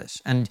through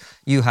this. And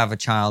you have a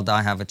child,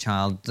 I have a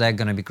child. They're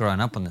going to be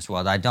growing up in this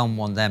world. I don't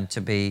want them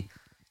to be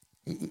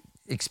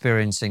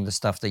experiencing the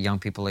stuff that young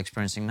people are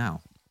experiencing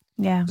now.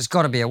 Yeah. There's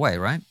got to be a way,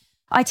 right?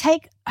 I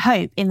take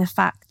hope in the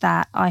fact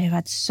that I have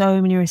had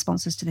so many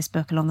responses to this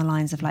book along the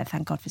lines of like,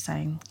 thank God for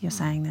you're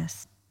saying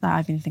this, that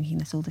I've been thinking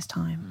this all this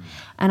time.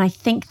 And I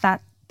think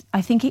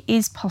it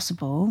is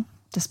possible,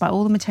 despite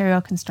all the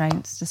material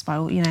constraints, despite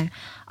all,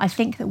 I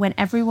think that when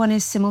everyone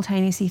is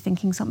simultaneously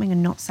thinking something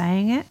and not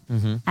saying it,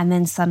 and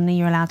then suddenly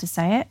you're allowed to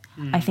say it,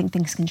 I think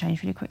things can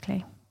change really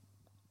quickly.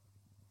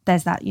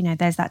 There's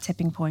that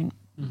tipping point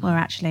where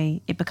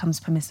actually it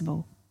becomes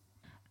permissible.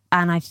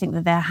 And I think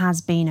that there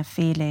has been a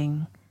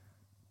feeling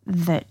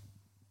that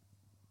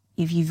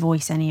if you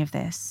voice any of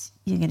this,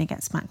 you're going to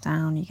get smacked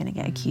down, you're going to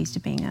get accused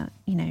of being a,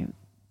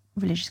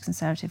 religious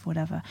conservative,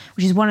 whatever,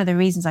 which is one of the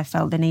reasons I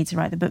felt the need to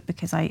write the book,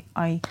 because I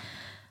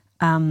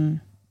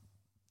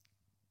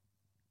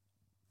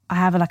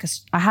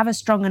have a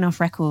strong enough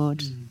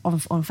record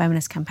on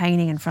feminist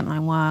campaigning and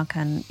frontline work,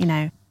 and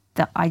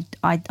that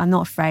I'm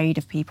not afraid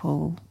of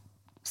people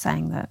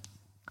saying that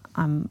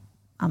I'm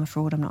a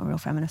fraud, I'm not a real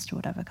feminist or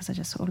whatever, because I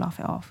just sort of laugh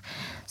it off.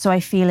 So I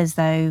feel as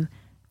though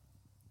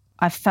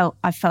I felt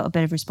a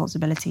bit of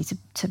responsibility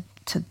to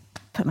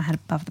put my head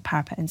above the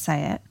parapet and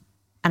say it.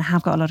 and I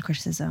have got a lot of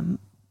criticism,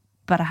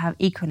 but I have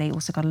equally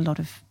also got a lot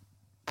of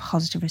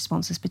positive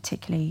responses,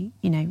 particularly,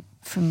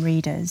 from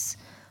readers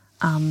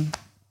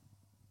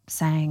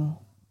saying,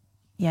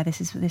 yeah,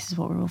 this is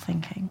what we're all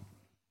thinking.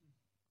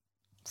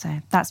 So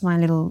that's my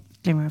little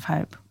glimmer of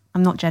hope.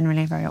 I'm not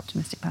generally a very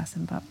optimistic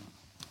person, but...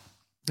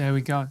 There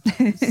we go.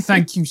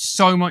 Thank you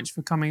so much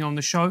for coming on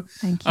the show.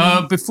 Thank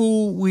you.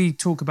 Before we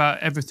talk about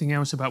everything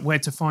else, about where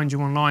to find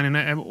you online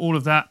and all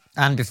of that...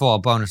 And before our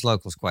bonus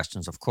locals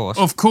questions, of course.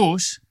 Of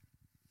course.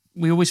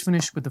 We always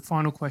finish with the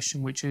final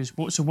question, which is,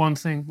 what's the one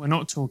thing we're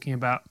not talking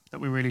about that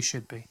we really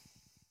should be?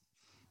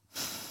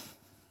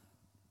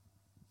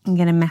 I'm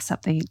going to mess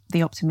up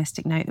the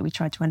optimistic note that we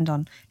tried to end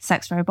on.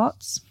 Sex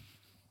robots.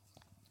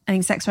 I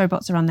think sex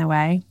robots are on their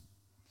way.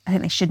 I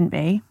think they shouldn't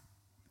be.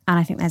 And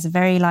I think there's a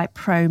very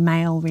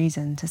pro-male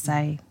reason to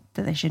say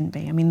that they shouldn't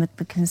be. I mean,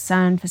 the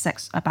concern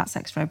about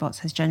sex robots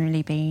has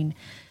generally been,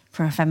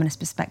 from a feminist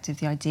perspective,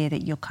 the idea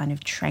that you're kind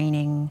of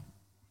training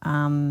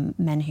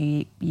men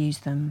who use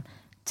them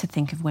to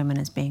think of women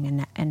as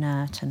being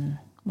inert and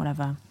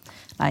whatever,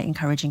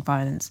 encouraging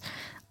violence.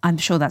 I'm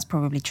sure that's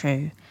probably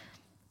true.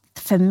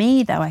 For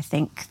me, though, I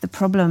think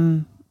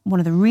one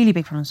of the really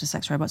big problems with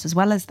sex robots, as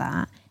well as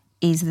that,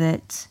 is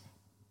that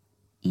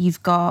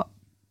you've got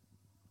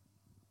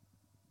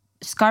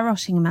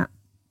skyrocketing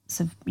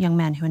amounts of young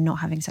men who are not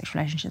having sexual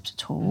relationships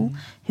at all,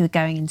 who are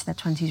going into their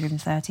 20s or even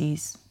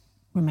 30s,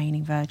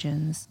 remaining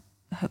virgins,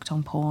 hooked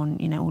on porn,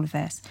 all of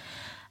this.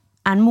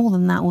 And more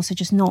than that, also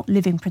just not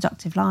living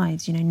productive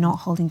lives, not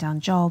holding down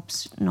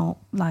jobs, not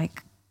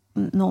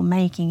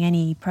making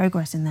any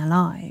progress in their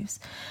lives,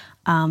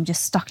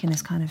 just stuck in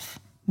this kind of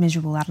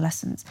miserable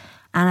adolescence.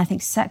 And I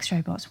think sex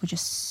robots would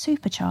just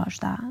supercharge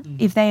that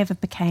if they ever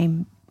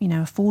became,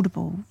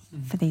 affordable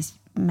for these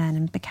men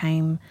and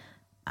became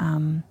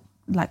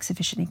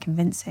sufficiently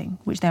convincing,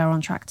 which they are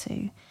on track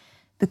to.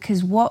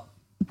 Because what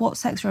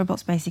sex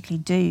robots basically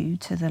do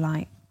to the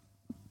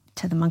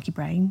monkey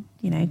brain,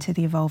 to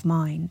the evolved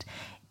mind,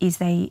 is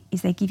they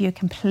give you a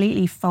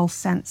completely false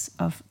sense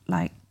of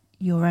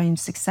your own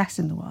success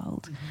in the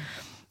world.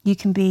 You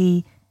can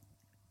be,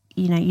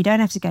 you don't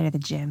have to go to the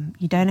gym,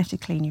 you don't have to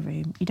clean your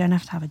room, you don't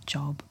have to have a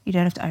job, you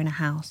don't have to own a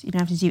house, you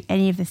don't have to do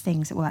any of the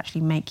things that will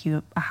actually make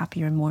you a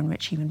happier and more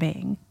enriched human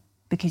being,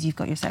 because you've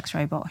got your sex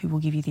robot who will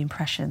give you the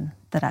impression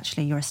that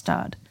actually you're a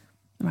stud,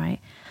 right?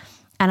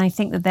 And I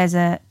think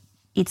that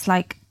it's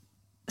like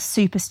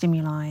super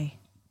stimuli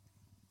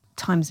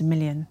times a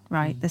million,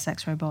 right? The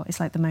sex robot.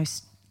 It's like the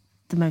most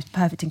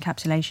perfect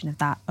encapsulation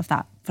of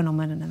that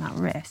phenomenon and that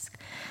risk.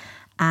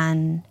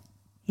 And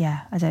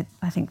yeah, I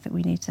think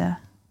we need to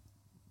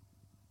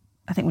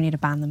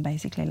ban them,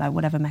 basically,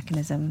 whatever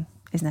mechanism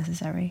is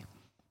necessary.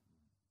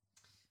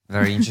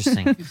 Very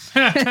interesting.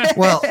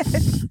 Well,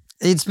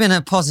 it's been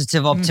a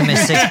positive,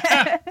 optimistic,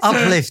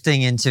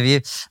 uplifting interview.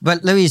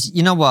 But Louise,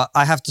 you know what?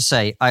 I have to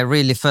say, I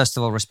really, first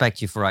of all,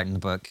 respect you for writing the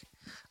book.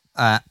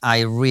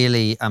 I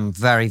really am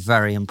very,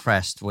 very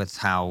impressed with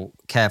how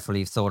carefully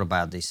you've thought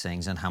about these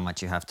things and how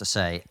much you have to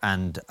say.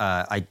 And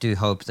I do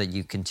hope that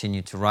you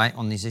continue to write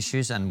on these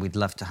issues, and we'd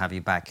love to have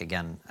you back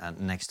again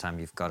next time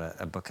you've got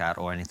a book out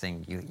or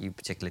anything you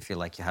particularly feel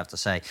like you have to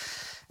say.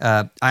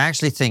 I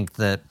actually think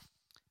that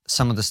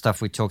some of the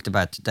stuff we talked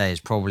about today is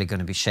probably going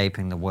to be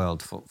shaping the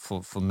world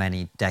for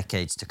many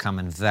decades to come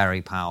in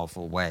very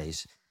powerful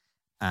ways.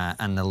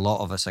 And a lot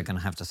of us are going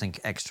to have to think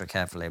extra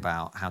carefully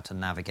about how to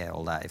navigate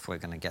all that if we're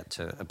going to get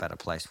to a better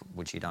place,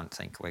 which you don't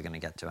think we're going to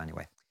get to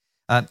anyway.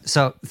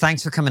 So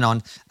thanks for coming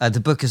on.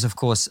 The book is, of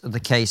course, The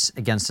Case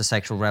Against the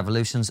Sexual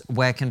Revolutions.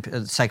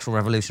 Sexual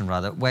Revolution,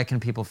 rather. Where can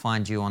people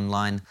find you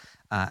online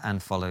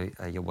and follow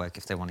your work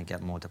if they want to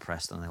get more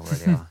depressed than they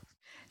already are?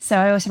 So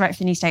I also write for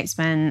the New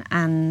Statesman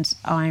and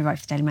I write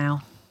for the Daily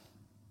Mail.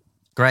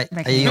 Great.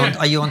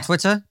 Are you on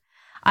Twitter?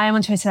 I am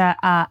on Twitter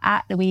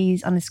at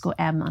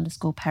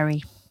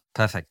Louise_M_Perry.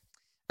 Perfect.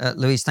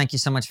 Louise, thank you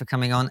so much for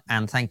coming on,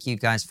 and thank you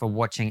guys for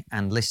watching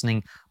and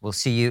listening. We'll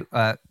see you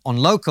on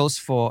Locals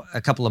for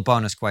a couple of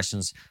bonus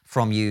questions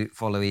from you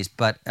for Louise.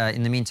 But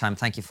in the meantime,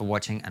 thank you for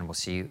watching, and we'll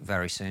see you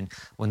very soon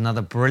with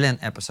another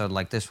brilliant episode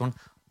like this one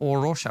or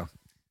Raw Show.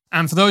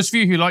 And for those of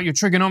you who like your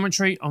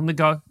trigonometry on the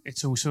go,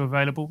 it's also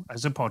available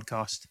as a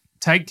podcast.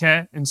 Take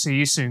care and see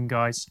you soon,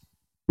 guys.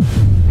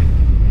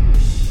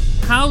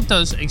 How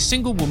does a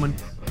single woman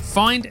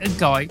find a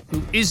guy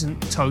who isn't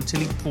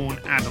totally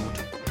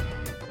porn-addled?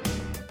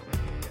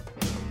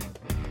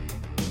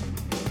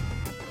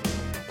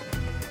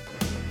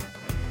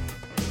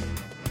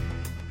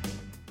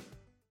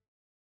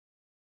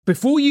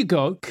 Before you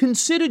go,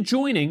 consider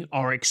joining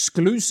our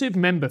exclusive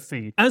member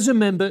feed. As a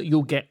member,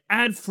 you'll get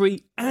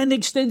ad-free and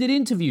extended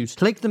interviews.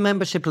 Click the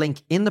membership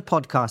link in the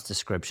podcast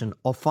description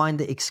or find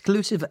the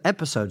exclusive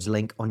episodes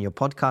link on your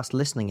podcast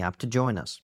listening app to join us.